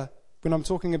 Peter, when I'm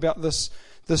talking about this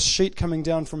sheet coming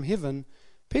down from heaven,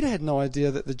 Peter had no idea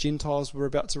that the Gentiles were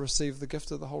about to receive the gift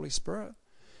of the Holy Spirit.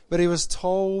 But he was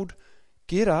told,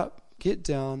 get up, get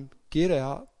down, get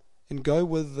out, and go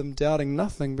with them, doubting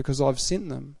nothing, because I've sent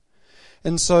them.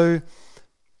 And so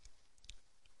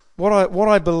what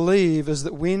I believe is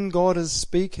that when God is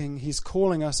speaking, He's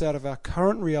calling us out of our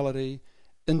current reality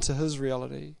into His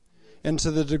reality. And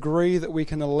to the degree that we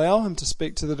can allow Him to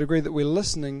speak, to the degree that we're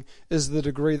listening, is the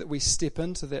degree that we step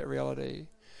into that reality.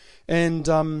 And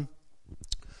so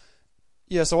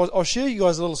I'll share you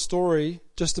guys a little story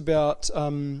just about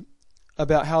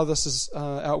how this is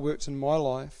how it worked in my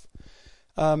life.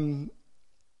 And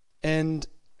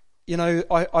you know,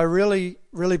 I really,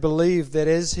 really believe that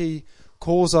as He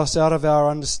calls us out of our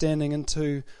understanding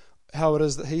into how it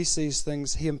is that He sees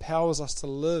things, He empowers us to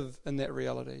live in that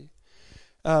reality.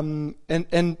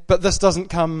 But this doesn't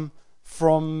come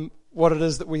from what it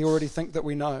is that we already think that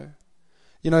we know.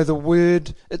 You know, the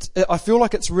word, I feel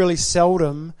like it's really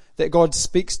seldom that God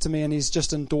speaks to me and He's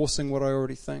just endorsing what I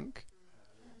already think.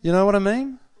 You know what I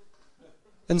mean?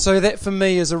 And so that for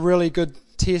me is a really good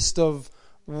test of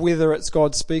whether it's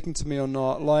God speaking to me or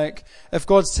not. Like, if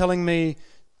God's telling me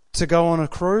to go on a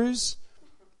cruise,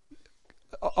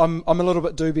 I'm a little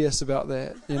bit dubious about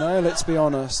that, you know, let's be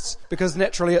honest, because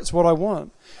naturally it's what I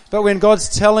want. But when God's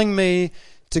telling me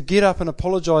to get up and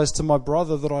apologise to my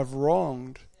brother that I've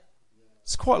wronged,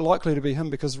 it's quite likely to be him,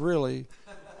 because really,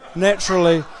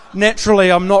 naturally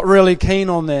I'm not really keen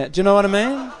on that. Do you know what I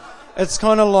mean? It's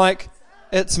kind of like,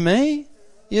 it's me?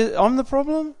 I'm the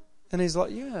problem? And He's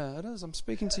like, yeah, it is. I'm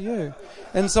speaking to you.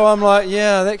 And so I'm like,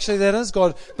 yeah, actually that is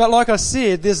God. But like I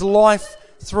said, there's life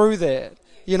through that.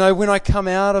 You know, when I come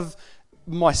out of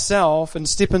myself and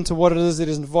step into what it is that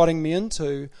He's inviting me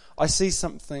into, I see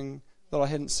something that I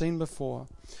hadn't seen before.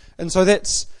 And so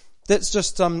that's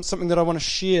just something that I want to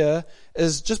share.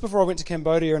 Is just before I went to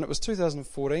Cambodia, and it was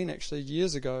 2014 actually,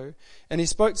 years ago, and He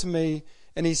spoke to me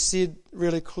and He said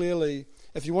really clearly,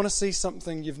 if you want to see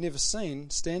something you've never seen,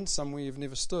 stand somewhere you've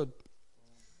never stood.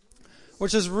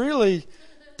 Which is really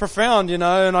profound, you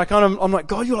know, and I'm like,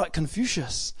 God, you're like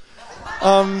Confucius.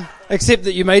 Except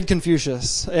that you made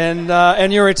Confucius,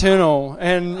 and you're eternal,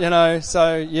 and you know,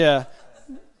 so yeah,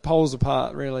 poles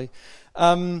apart really.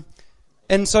 And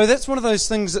so that's one of those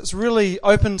things that's really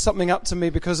opened something up to me,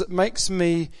 because it makes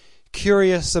me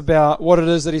curious about what it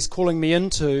is that He's calling me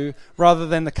into, rather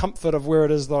than the comfort of where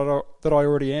it is that I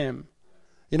already am.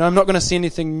 You know, I'm not going to see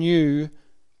anything new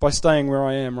by staying where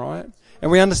I am, right? And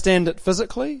we understand it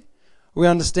physically. We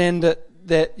understand it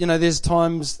that, you know, there's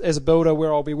times as a builder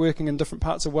where I'll be working in different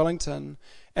parts of Wellington,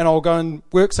 and I'll go and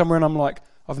work somewhere and I'm like,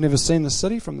 I've never seen the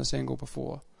city from this angle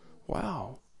before.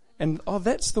 Wow. And,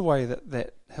 that's the way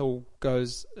that hill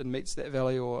goes and meets that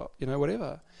valley, or, you know,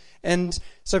 whatever. And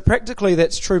so practically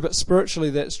that's true, but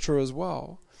spiritually that's true as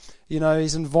well. You know,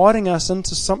 He's inviting us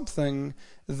into something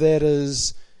that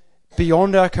is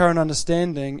beyond our current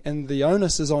understanding, and the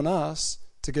onus is on us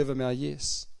to give Him our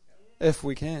yes, if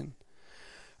we can.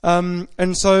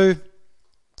 And so,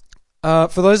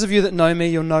 for those of you that know me,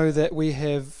 you'll know that we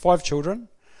have 5 children.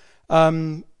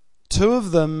 2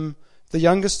 of them, the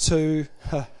youngest 2,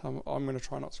 I'm going to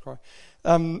try not to cry.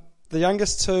 The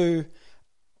youngest 2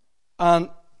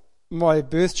 aren't my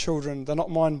birth children. They're not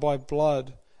mine by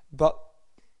blood, but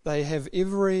they have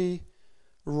every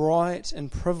right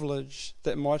and privilege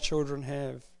that my children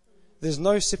have. There's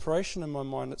no separation in my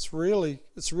mind. It's really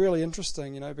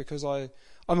interesting, you know, because I'm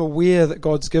aware that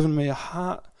God's given me a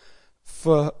heart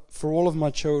for all of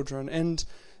my children. And,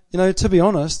 you know, to be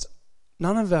honest,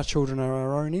 none of our children are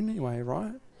our own anyway,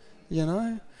 right? You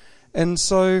know? And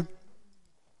so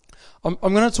I'm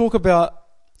going to talk about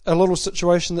a little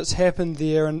situation that's happened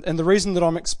there, and the reason that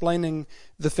I'm explaining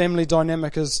the family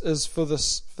dynamic is for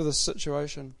this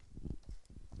situation.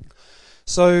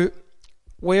 So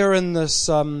we're in this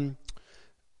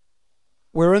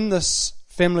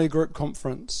family group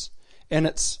conference, and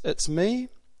it's me,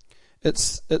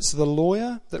 it's the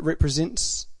lawyer that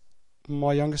represents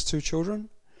my youngest 2 children,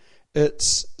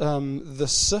 it's the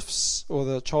SIFs, or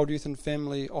the Child, Youth and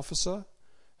Family Officer,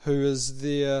 who is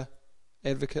their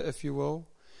advocate, if you will,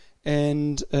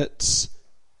 and it's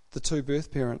the two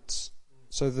birth parents,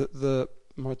 so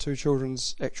my two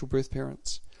children's actual birth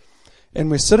parents. And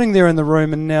we're sitting there in the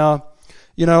room, and now,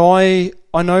 I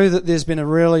know that there's been a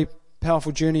really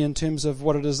powerful journey in terms of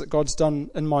what it is that God's done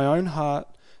in my own heart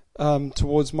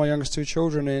towards my youngest two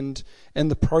children,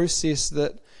 and the process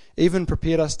that even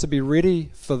prepared us to be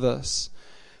ready for this.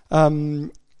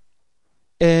 And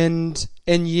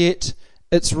yet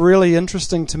it's really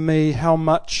interesting to me how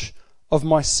much of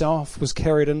myself was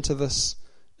carried into this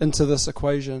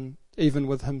equation, even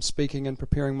with him speaking and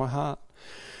preparing my heart.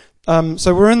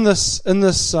 So we're in this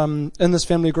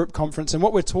family group conference, and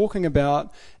what we're talking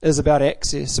about is about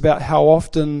access, about how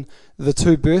often the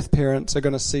two birth parents are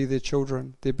going to see their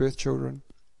children, their birth children.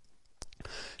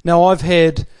 Now, I've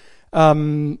had,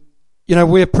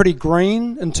 we're pretty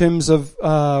green in terms of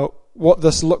what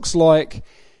this looks like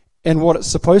and what it's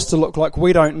supposed to look like.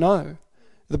 We don't know.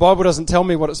 The Bible doesn't tell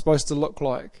me what it's supposed to look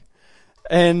like,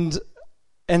 and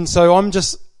so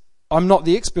I'm not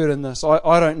the expert in this.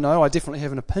 I don't know. I definitely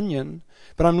have an opinion,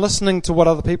 but I'm listening to what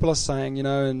other people are saying,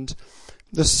 and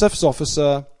the SIFs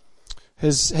officer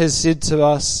has said to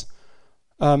us,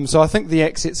 so I think the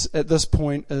access at this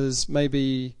point is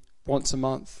maybe once a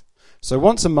month. So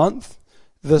once a month,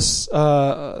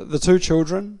 the two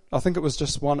children, I think it was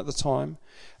just one at the time,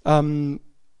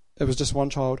 it was just one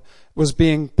child, was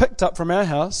being picked up from our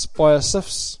house by a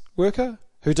SIFs worker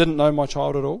who didn't know my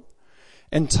child at all,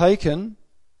 and taken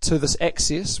to this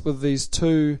access with these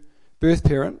two birth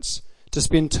parents to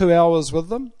spend 2 hours with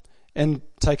them, and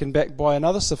taken back by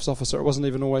another SIFs officer. It wasn't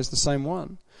even always the same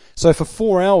one. So for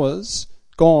 4 hours,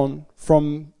 gone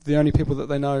from the only people that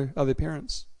they know are their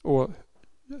parents, or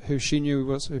who she knew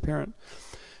was her parent.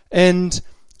 And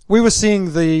we were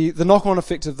seeing the knock-on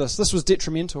effect of this. This was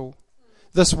detrimental.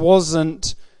 This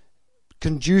wasn't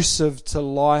conducive to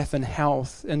life and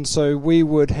health, and so we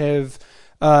would have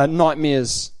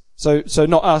nightmares. So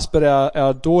not us, but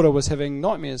our daughter was having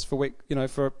nightmares for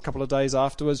a couple of days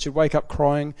afterwards. She'd wake up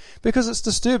crying because it's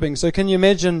disturbing. So can you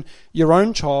imagine your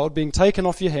own child being taken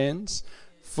off your hands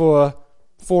for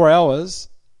 4 hours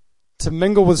to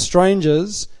mingle with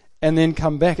strangers and then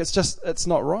come back? It's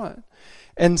not right.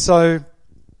 And so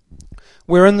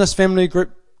we're in this family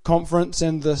group conference,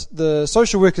 and the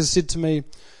social workers said to me,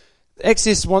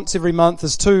 access once every month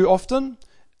is too often.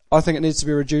 I think it needs to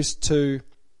be reduced to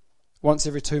once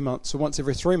every 2 months, or once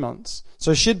every 3 months.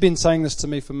 So she'd been saying this to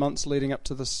me for months leading up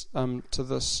to this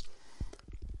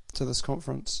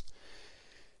conference.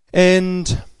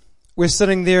 And we're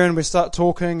sitting there and we start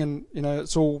talking, and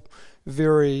it's all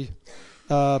very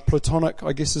platonic,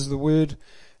 I guess is the word.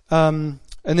 And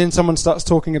then someone starts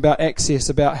talking about access,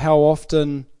 about how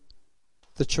often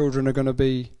the children are going to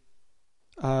be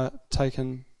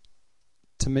taken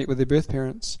to meet with their birth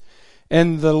parents.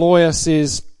 And the lawyer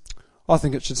says, I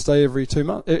think it should stay every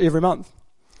month.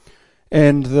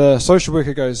 And the social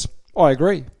worker goes, I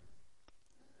agree.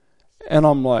 And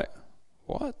I'm like,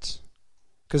 what?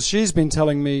 Because she's been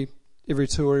telling me every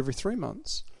 2 or every 3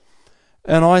 months.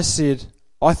 And I said,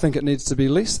 I think it needs to be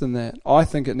less than that. I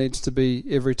think it needs to be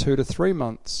every 2 to 3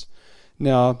 months.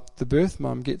 Now, the birth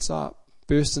mum gets up,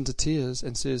 bursts into tears,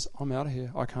 and says, I'm out of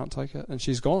here. I can't take it. And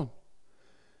she's gone.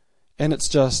 And it's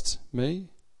just me,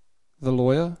 the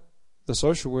lawyer, the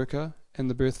social worker, and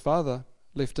the birth father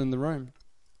left in the room.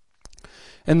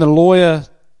 And the lawyer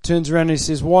turns around and he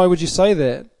says, why would you say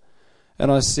that?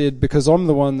 And I said, because I'm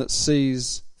the one that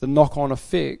sees the knock-on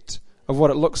effect of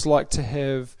what it looks like to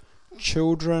have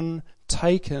children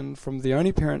taken from the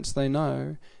only parents they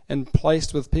know and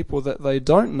placed with people that they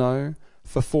don't know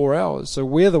for 4 hours. So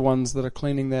we're the ones that are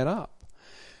cleaning that up.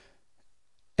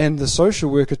 And the social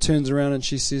worker turns around and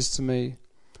she says to me,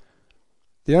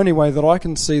 the only way that I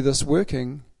can see this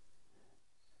working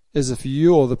is if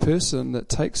you're the person that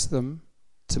takes them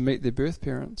to meet their birth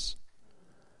parents.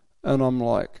 And I'm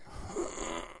like,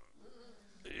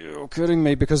 you're kidding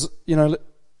me, because,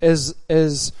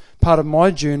 as part of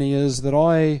my journey is that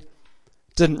I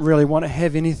didn't really want to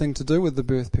have anything to do with the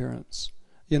birth parents,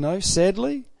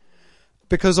 sadly,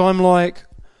 because I'm like,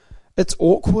 it's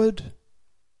awkward.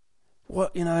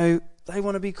 What, they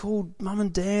want to be called mum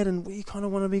and dad, and we kind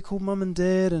of want to be called mum and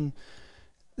dad, and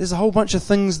there's a whole bunch of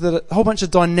things a whole bunch of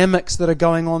dynamics that are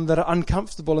going on that are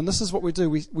uncomfortable. And this is what we do.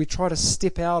 We try to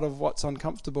step out of what's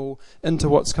uncomfortable into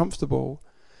what's comfortable.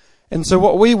 And so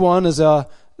what we want is our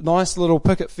nice little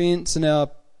picket fence and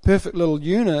our perfect little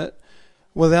unit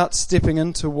without stepping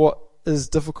into what is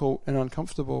difficult and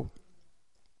uncomfortable.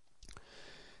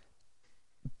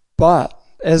 But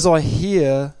as I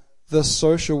hear this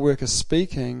social worker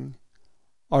speaking,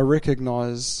 I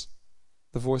recognize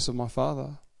the voice of my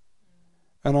father.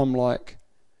 And I'm like,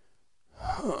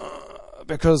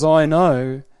 because I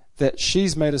know that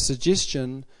she's made a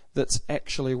suggestion that's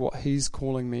actually what he's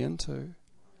calling me into.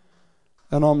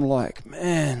 And I'm like,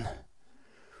 man.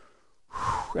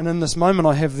 And in this moment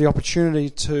I have the opportunity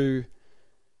to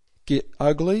get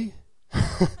ugly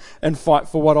and fight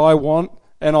for what I want.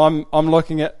 And I'm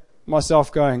looking at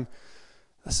myself going,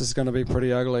 this is going to be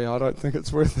pretty ugly. I don't think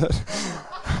it's worth it.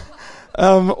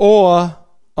 Or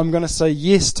I'm going to say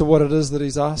yes to what it is that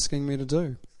he's asking me to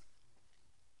do.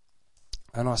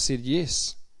 And I said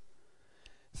yes.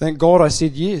 Thank God I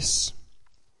said yes.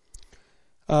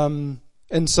 And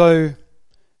so,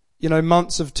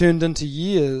 months have turned into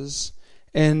years,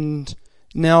 and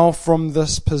now from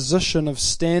this position of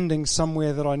standing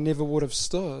somewhere that I never would have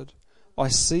stood, I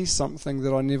see something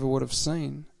that I never would have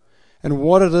seen. And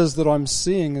what it is that I'm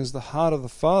seeing is the heart of the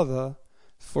Father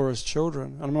for his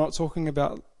children. And I'm not talking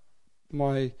about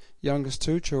my youngest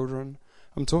two children.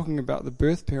 I'm talking about the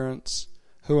birth parents,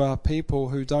 who are people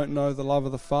who don't know the love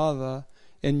of the Father,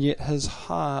 and yet his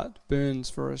heart burns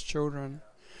for his children.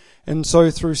 And so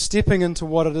through stepping into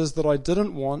what it is that I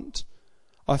didn't want,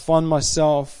 I find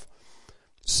myself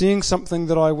seeing something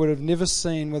that I would have never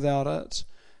seen without it,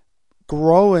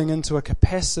 growing into a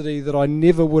capacity that I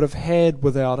never would have had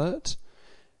without it,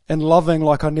 and loving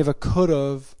like I never could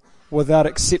have without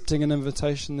accepting an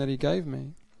invitation that he gave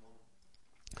me.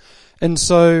 And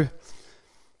so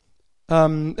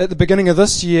at the beginning of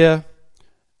this year,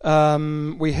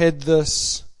 we had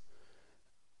this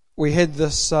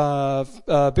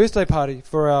birthday party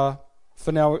for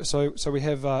now. So we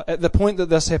have at the point that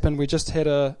this happened, we just had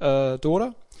a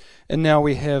daughter, and now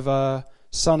we have a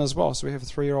son as well. So we have a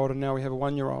 3-year-old, and now we have a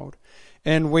 1-year-old,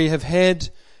 and we have had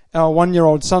our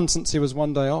 1-year-old son since he was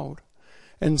 1 day old,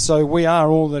 and so we are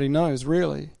all that he knows,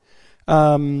 really.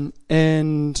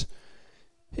 And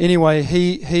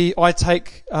anyway, I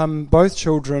take both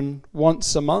children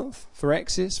once a month for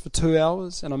access for 2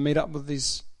 hours, and I meet up with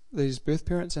these birth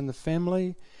parents and the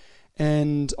family,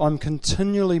 and I'm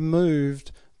continually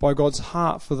moved by God's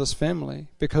heart for this family,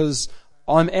 because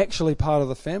I'm actually part of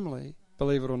the family,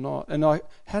 believe it or not. And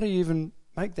how do you even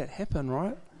make that happen,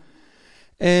 right?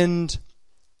 And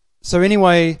so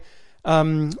anyway,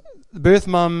 the birth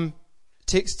mum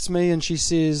texts me and she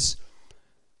says,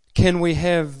 can we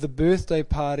have the birthday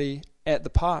party at the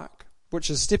park, which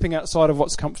is stepping outside of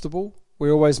what's comfortable.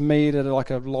 We always meet at like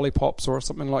a lollipops or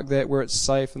something like that where it's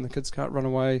safe and the kids can't run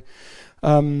away.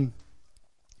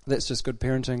 That's just good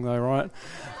parenting though, right?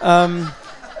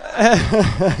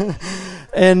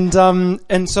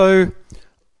 And so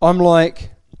I'm like,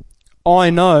 I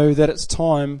know that it's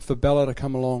time for Bella to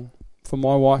come along, for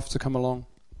my wife to come along.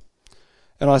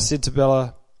 And I said to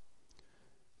Bella,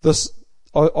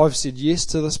 I've said yes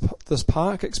to this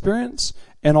park experience,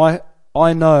 and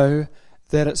I know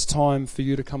that it's time for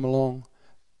you to come along,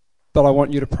 but I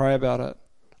want you to pray about it.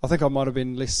 I think I might have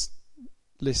been less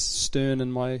stern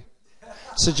in my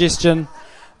suggestion.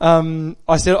 I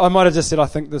might have just said I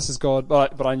think this is God,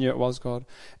 but I knew it was God.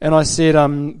 And I said,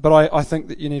 but I think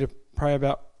that you need to pray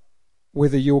about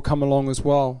whether you'll come along as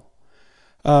well,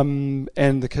 and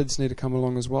the kids need to come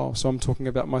along as well. So I'm talking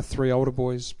about my 3 older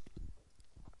boys.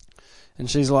 And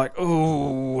she's like,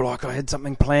 oh, like I had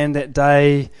something planned that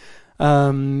day,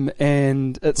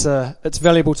 and it's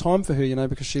valuable time for her,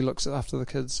 because she looks after the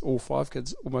kids, all 5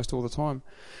 kids, almost all the time.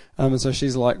 And so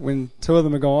she's like, when 2 of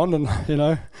them are gone, and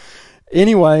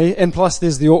anyway, and plus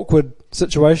there's the awkward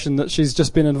situation that she's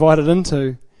just been invited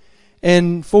into.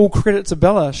 And full credit to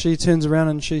Bella, she turns around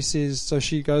and she says, so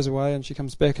she goes away and she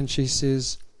comes back and she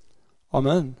says, I'm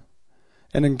in,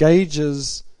 and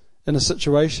engages in a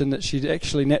situation that she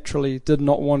actually naturally did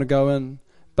not want to go in,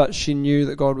 but she knew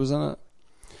that God was in it.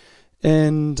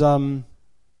 And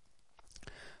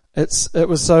it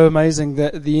was so amazing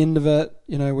that at the end of it,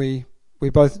 we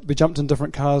jumped in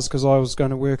different cars because I was going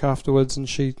to work afterwards, and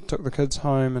she took the kids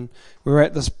home, and we were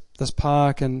at this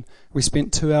park, and we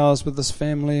spent 2 hours with this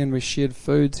family, and we shared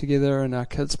food together, and our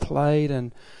kids played,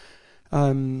 and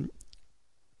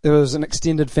there was an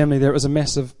extended family there. It was a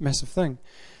massive, massive thing.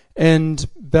 And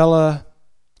Bella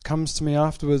comes to me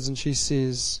afterwards and she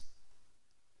says,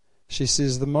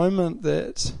 the moment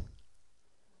that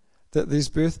these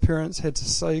birth parents had to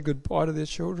say goodbye to their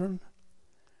children,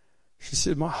 she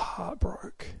said, my heart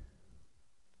broke.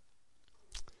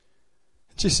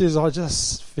 And she says, I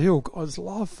just feel God's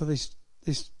love for these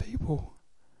people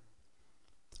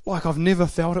like I've never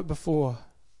felt it before.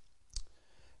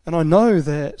 And I know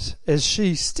that as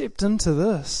she stepped into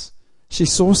this, she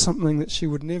saw something that she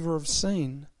would never have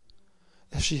seen.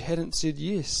 if she hadn't said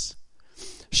yes.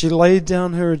 She laid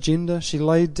down her agenda. She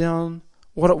laid down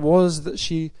what it was that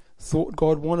she thought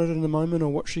God wanted in the moment, or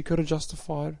what she could have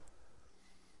justified,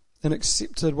 and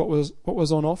accepted what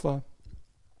was on offer.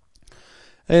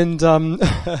 And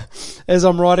as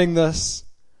I'm writing this,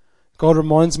 God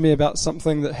reminds me about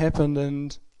something that happened,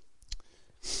 and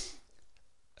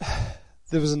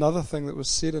there was another thing that was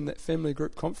said in that family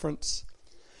group conference.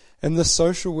 And this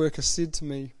social worker said to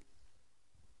me,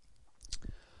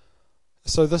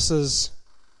 so this is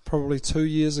probably 2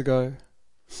 years ago,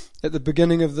 at the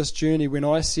beginning of this journey, when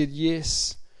I said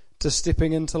yes to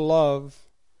stepping into love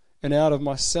and out of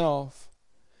myself.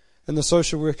 And the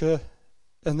social worker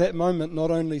in that moment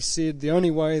not only said, the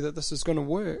only way that this is going to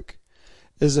work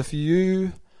is if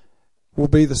you will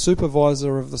be the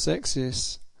supervisor of this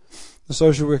access. The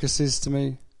social worker says to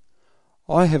me,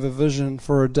 I have a vision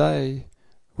for a day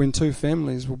when 2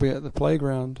 families will be at the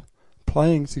playground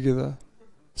playing together,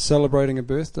 celebrating a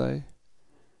birthday.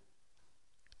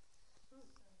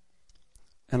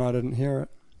 And I didn't hear it.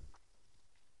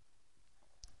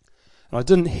 And I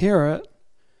didn't hear it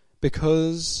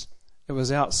because it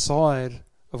was outside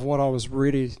of what I was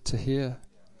ready to hear.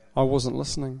 I wasn't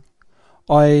listening.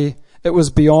 It was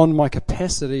beyond my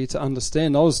capacity to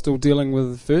understand. I was still dealing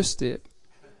with the first step,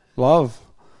 love.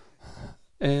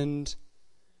 And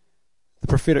the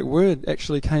prophetic word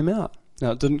actually came out.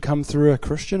 Now, it didn't come through a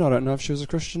Christian. I don't know if she was a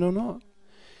Christian or not.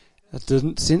 I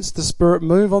didn't sense the Spirit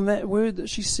move on that word that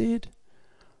she said.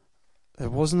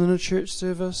 It wasn't in a church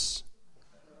service.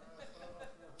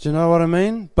 Do you know what I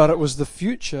mean? But it was the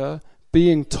future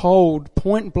being told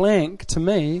point blank to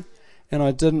me, and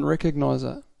I didn't recognize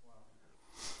it.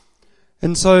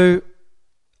 And so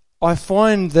I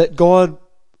find that God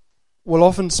will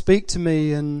often speak to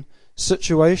me in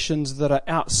situations that are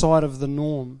outside of the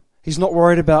norm. He's not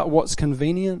worried about what's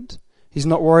convenient. He's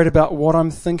not worried about what I'm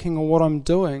thinking or what I'm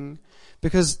doing,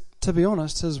 because, to be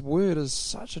honest, His word is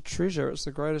such a treasure. It's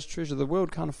the greatest treasure. The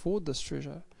world can't afford this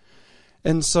treasure.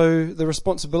 And so the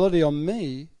responsibility on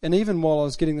me, and even while I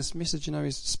was getting this message,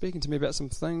 He's speaking to me about some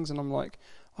things, and I'm like,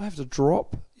 I have to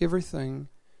drop everything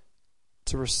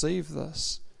to receive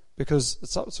this, because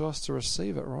it's up to us to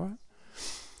receive it, right?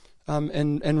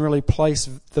 And really place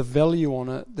the value on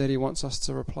it that He wants us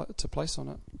to place on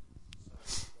it.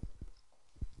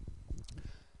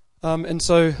 And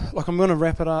so, I'm going to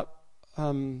wrap it up,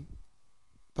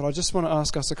 but I just want to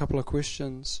ask us a couple of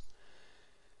questions.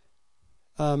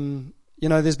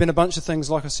 There's been a bunch of things,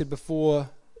 like I said before,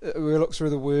 we look through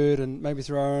the Word and maybe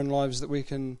through our own lives that we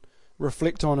can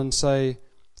reflect on and say,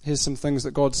 here's some things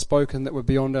that God's spoken that were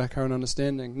beyond our current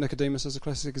understanding. Nicodemus is a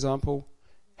classic example.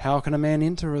 How can a man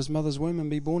enter his mother's womb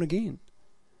and be born again?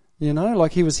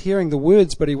 He was hearing the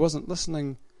words, but he wasn't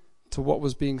listening to what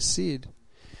was being said.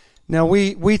 Now,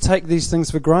 we take these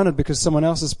things for granted because someone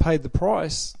else has paid the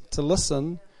price to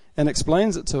listen and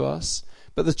explains it to us.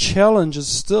 But the challenge is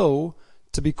still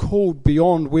to be called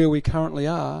beyond where we currently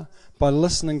are by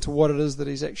listening to what it is that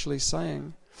He's actually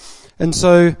saying. And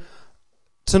so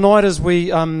tonight, as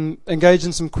we engage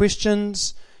in some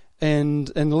questions and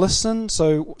listen,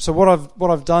 so what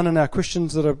I've done in our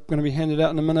questions that are going to be handed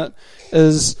out in a minute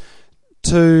is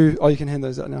to, you can hand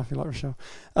those out now if you like, Rochelle,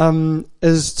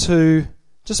 is to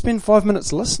just spend 5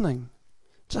 minutes listening.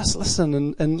 Just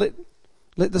listen and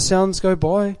let the sounds go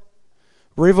by.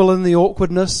 Revel in the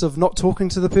awkwardness of not talking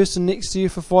to the person next to you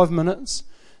for 5 minutes.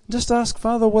 Just ask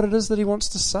Father what it is that He wants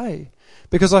to say.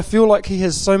 Because I feel like He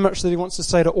has so much that He wants to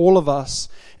say to all of us.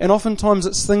 And oftentimes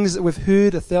it's things that we've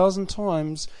heard 1,000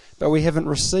 times, but we haven't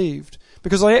received.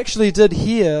 Because I actually did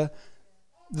hear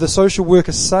the social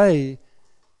worker say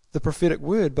the prophetic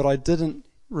word, but I didn't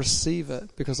receive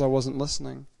it because I wasn't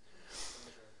listening.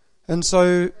 And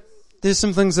so there's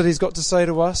some things that He's got to say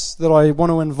to us that I want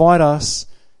to invite us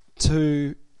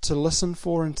to listen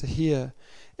for and to hear.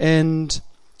 And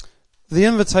the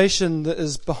invitation that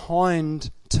is behind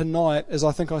tonight, as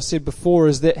I think I said before,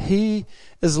 is that He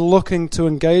is looking to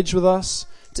engage with us,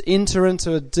 to enter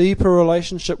into a deeper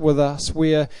relationship with us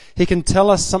where He can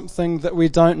tell us something that we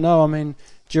don't know. I mean,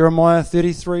 Jeremiah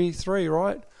 33:3,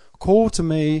 right? Call to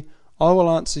me, I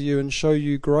will answer you and show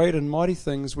you great and mighty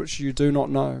things which you do not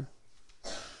know.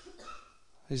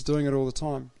 He's doing it all the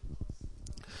time.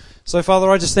 So, Father,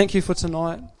 I just thank You for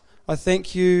tonight. I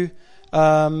thank You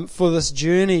for this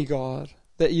journey, God,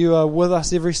 that You are with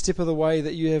us every step of the way,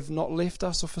 that You have not left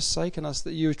us or forsaken us,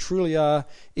 that You truly are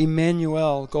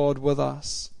Emmanuel, God, with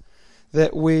us,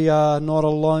 that we are not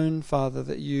alone, Father,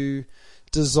 that You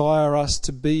desire us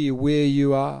to be where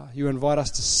You are. You invite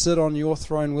us to sit on Your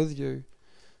throne with You.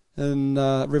 In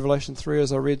Revelation 3,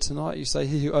 as I read tonight, You say,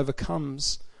 he who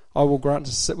overcomes, I will grant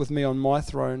to sit with me on my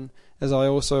throne, as I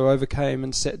also overcame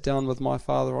and sat down with my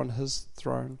Father on his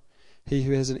throne. He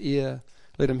who has an ear,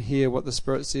 let him hear what the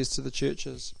Spirit says to the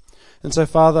churches. And so,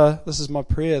 Father, this is my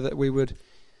prayer, that we would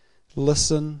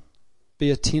listen, be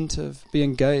attentive, be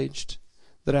engaged,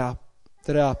 that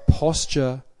our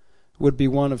posture would be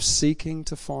one of seeking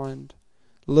to find,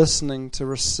 listening to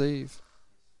receive.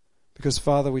 Because,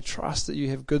 Father, we trust that you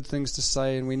have good things to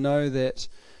say, and we know that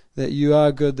you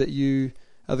are good, that you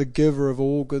are the giver of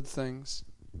all good things.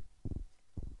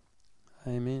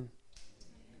 Amen.